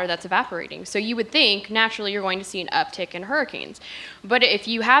more water that's evaporating. So you would think naturally you're going to see an uptick in hurricanes. But if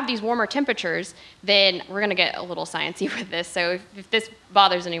you have these warmer temperatures, then we're going to get a little sciencey with this. So if this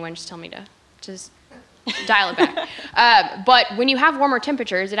bothers anyone, just tell me to just dial it back. But when you have warmer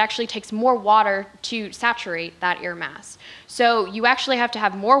temperatures, it actually takes more water to saturate that air mass. So you actually have to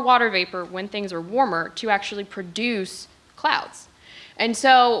have more water vapor when things are warmer to actually produce clouds. And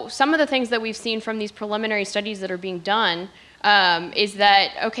so some of the things that we've seen from these preliminary studies that are being done is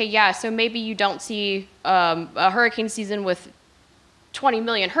that, okay, yeah, so maybe you don't see a hurricane season with 20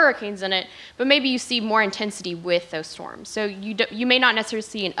 million hurricanes in it, but maybe you see more intensity with those storms. So you may not necessarily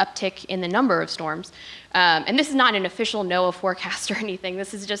see an uptick in the number of storms. And this is not an official NOAA forecast or anything.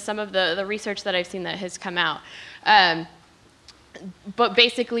 This is just some of the research that I've seen that has come out. But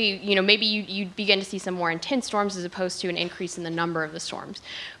basically, maybe you begin to see some more intense storms as opposed to an increase in the number of the storms.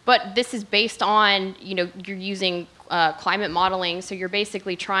 But this is based on, you're using climate modeling, so you're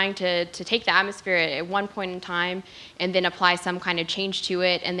basically trying to take the atmosphere at one point in time and then apply some kind of change to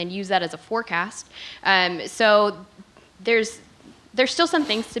it and then use that as a forecast. So there's still some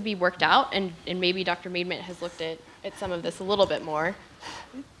things to be worked out, and maybe Dr. Maidment has looked at some of this a little bit more.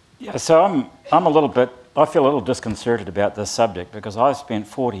 Yeah, so I feel a little disconcerted about this subject because I've spent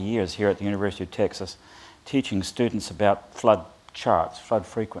 40 years here at the University of Texas teaching students about flood charts, flood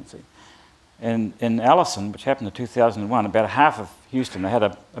frequency. And in Allison, which happened in 2001, about half of Houston, they had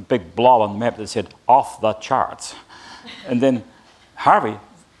a big blob on the map that said, off the charts. And then Harvey,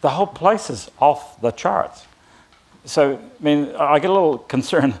 the whole place is off the charts. So, I get a little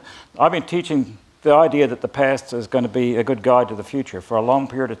concerned. I've been teaching the idea that the past is going to be a good guide to the future for a long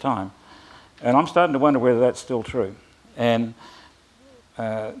period of time. And I'm starting to wonder whether that's still true. And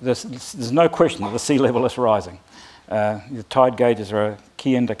there's no question that the sea level is rising. The tide gauges are a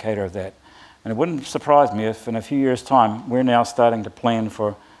key indicator of that. And it wouldn't surprise me if in a few years' time we're now starting to plan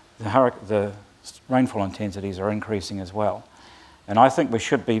for the rainfall intensities are increasing as well. And I think we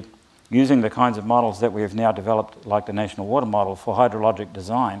should be using the kinds of models that we have now developed, like the National Water Model, for hydrologic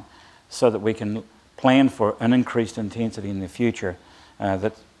design, so that we can plan for an increased intensity in the future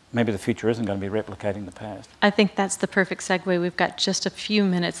that maybe the future isn't going to be replicating the past. I think that's the perfect segue. We've got just a few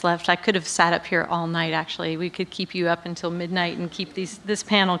minutes left. I could have sat up here all night, actually. We could keep you up until midnight and keep this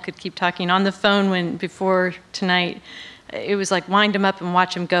panel could keep talking. On the phone before tonight, it was like wind them up and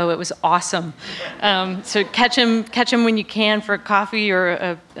watch them go. It was awesome. So catch them when you can for a coffee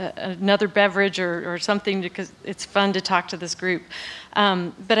or another beverage or something, because it's fun to talk to this group.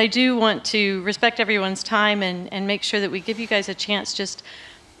 But I do want to respect everyone's time and make sure that we give you guys a chance. Just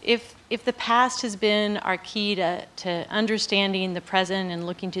if the past has been our key to understanding the present and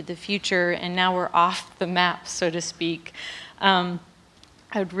looking to the future, and now we're off the map, so to speak, I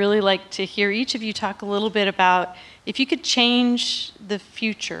would really like to hear each of you talk a little bit about, if you could change the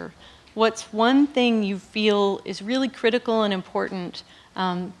future, what's one thing you feel is really critical and important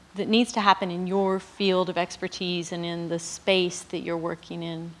that needs to happen in your field of expertise and in the space that you're working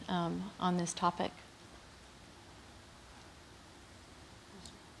in on this topic?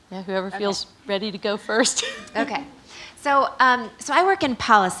 Yeah, whoever feels ready to go first. Okay. So I work in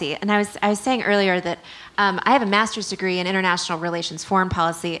policy, and I was saying earlier that I have a master's degree in international relations, foreign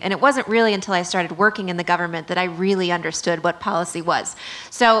policy, and it wasn't really until I started working in the government that I really understood what policy was.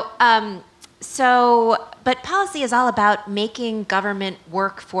 But policy is all about making government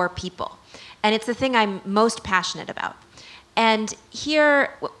work for people, and it's the thing I'm most passionate about. And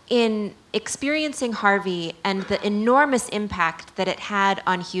here, in experiencing Harvey and the enormous impact that it had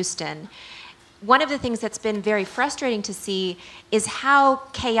on Houston, one of the things that's been very frustrating to see is how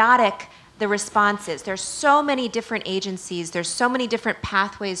chaotic the response is. There's so many different agencies, there's so many different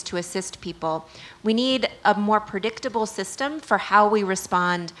pathways to assist people. We need a more predictable system for how we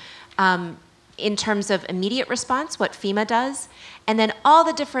respond in terms of immediate response, what FEMA does, and then all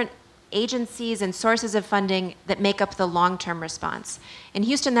the different agencies and sources of funding that make up the long-term response. In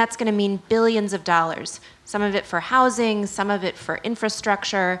Houston, that's going to mean billions of dollars, some of it for housing, some of it for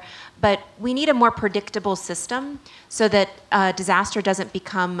infrastructure, but we need a more predictable system so that disaster doesn't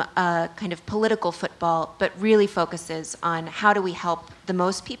become a kind of political football, but really focuses on how do we help the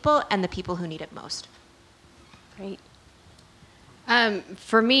most people and the people who need it most. Great.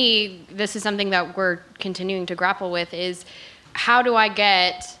 For me, this is something that we're continuing to grapple with is how do I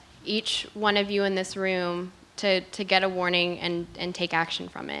get each one of you in this room to get a warning and take action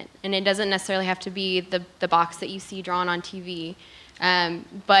from it. And it doesn't necessarily have to be the box that you see drawn on TV.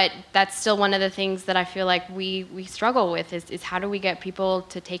 But that's still one of the things that I feel like we struggle with is how do we get people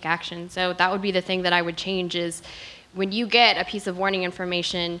to take action. So that would be the thing that I would change is when you get a piece of warning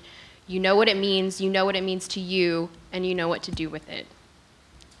information, you know what it means to you, and you know what to do with it.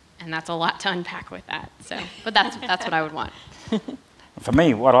 And that's a lot to unpack with that. So, but that's what I would want. For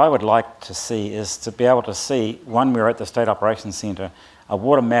me, what I would like to see is to be able to see, when we're at the State Operations Centre, a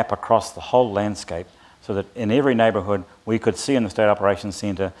water map across the whole landscape so that in every neighbourhood we could see in the State Operations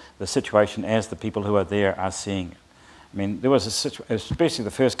Centre the situation as the people who are there are seeing it. I mean, there was a situation, especially the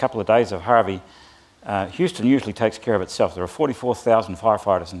first couple of days of Harvey, Houston usually takes care of itself. There are 44,000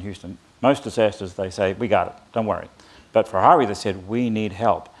 firefighters in Houston. Most disasters, they say, we got it, don't worry. But for Harvey, they said, we need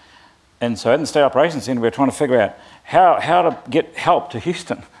help. And so in the State Operations Centre, we're trying to figure out how to get help to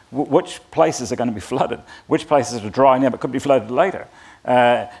Houston. Which places are going to be flooded? Which places are dry now but could be flooded later?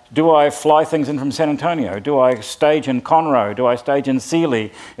 Do I fly things in from San Antonio? Do I stage in Conroe? Do I stage in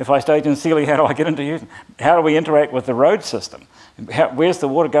Sealy? If I stage in Sealy, how do I get into Houston? How do we interact with the road system? Where's the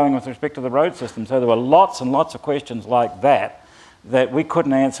water going with respect to the road system? So there were lots and lots of questions like that that we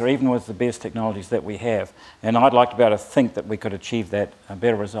couldn't answer even with the best technologies that we have. And I'd like to be able to think that we could achieve that, a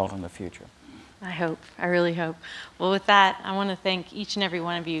better result in the future. I really hope. Well, with that, I want to thank each and every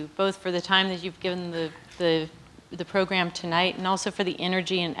one of you, both for the time that you've given the program tonight and also for the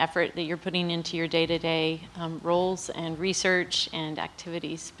energy and effort that you're putting into your day-to-day roles and research and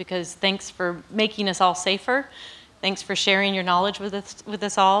activities, because thanks for making us all safer. Thanks for sharing your knowledge with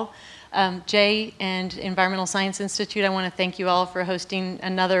us all. Jay and Environmental Science Institute, I want to thank you all for hosting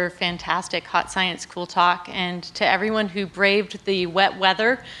another fantastic Hot Science Cool Talk. And to everyone who braved the wet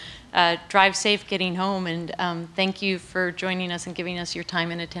weather, drive safe getting home. And thank you for joining us and giving us your time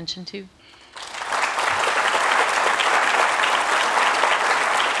and attention too.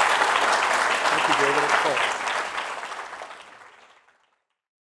 Thank you, David.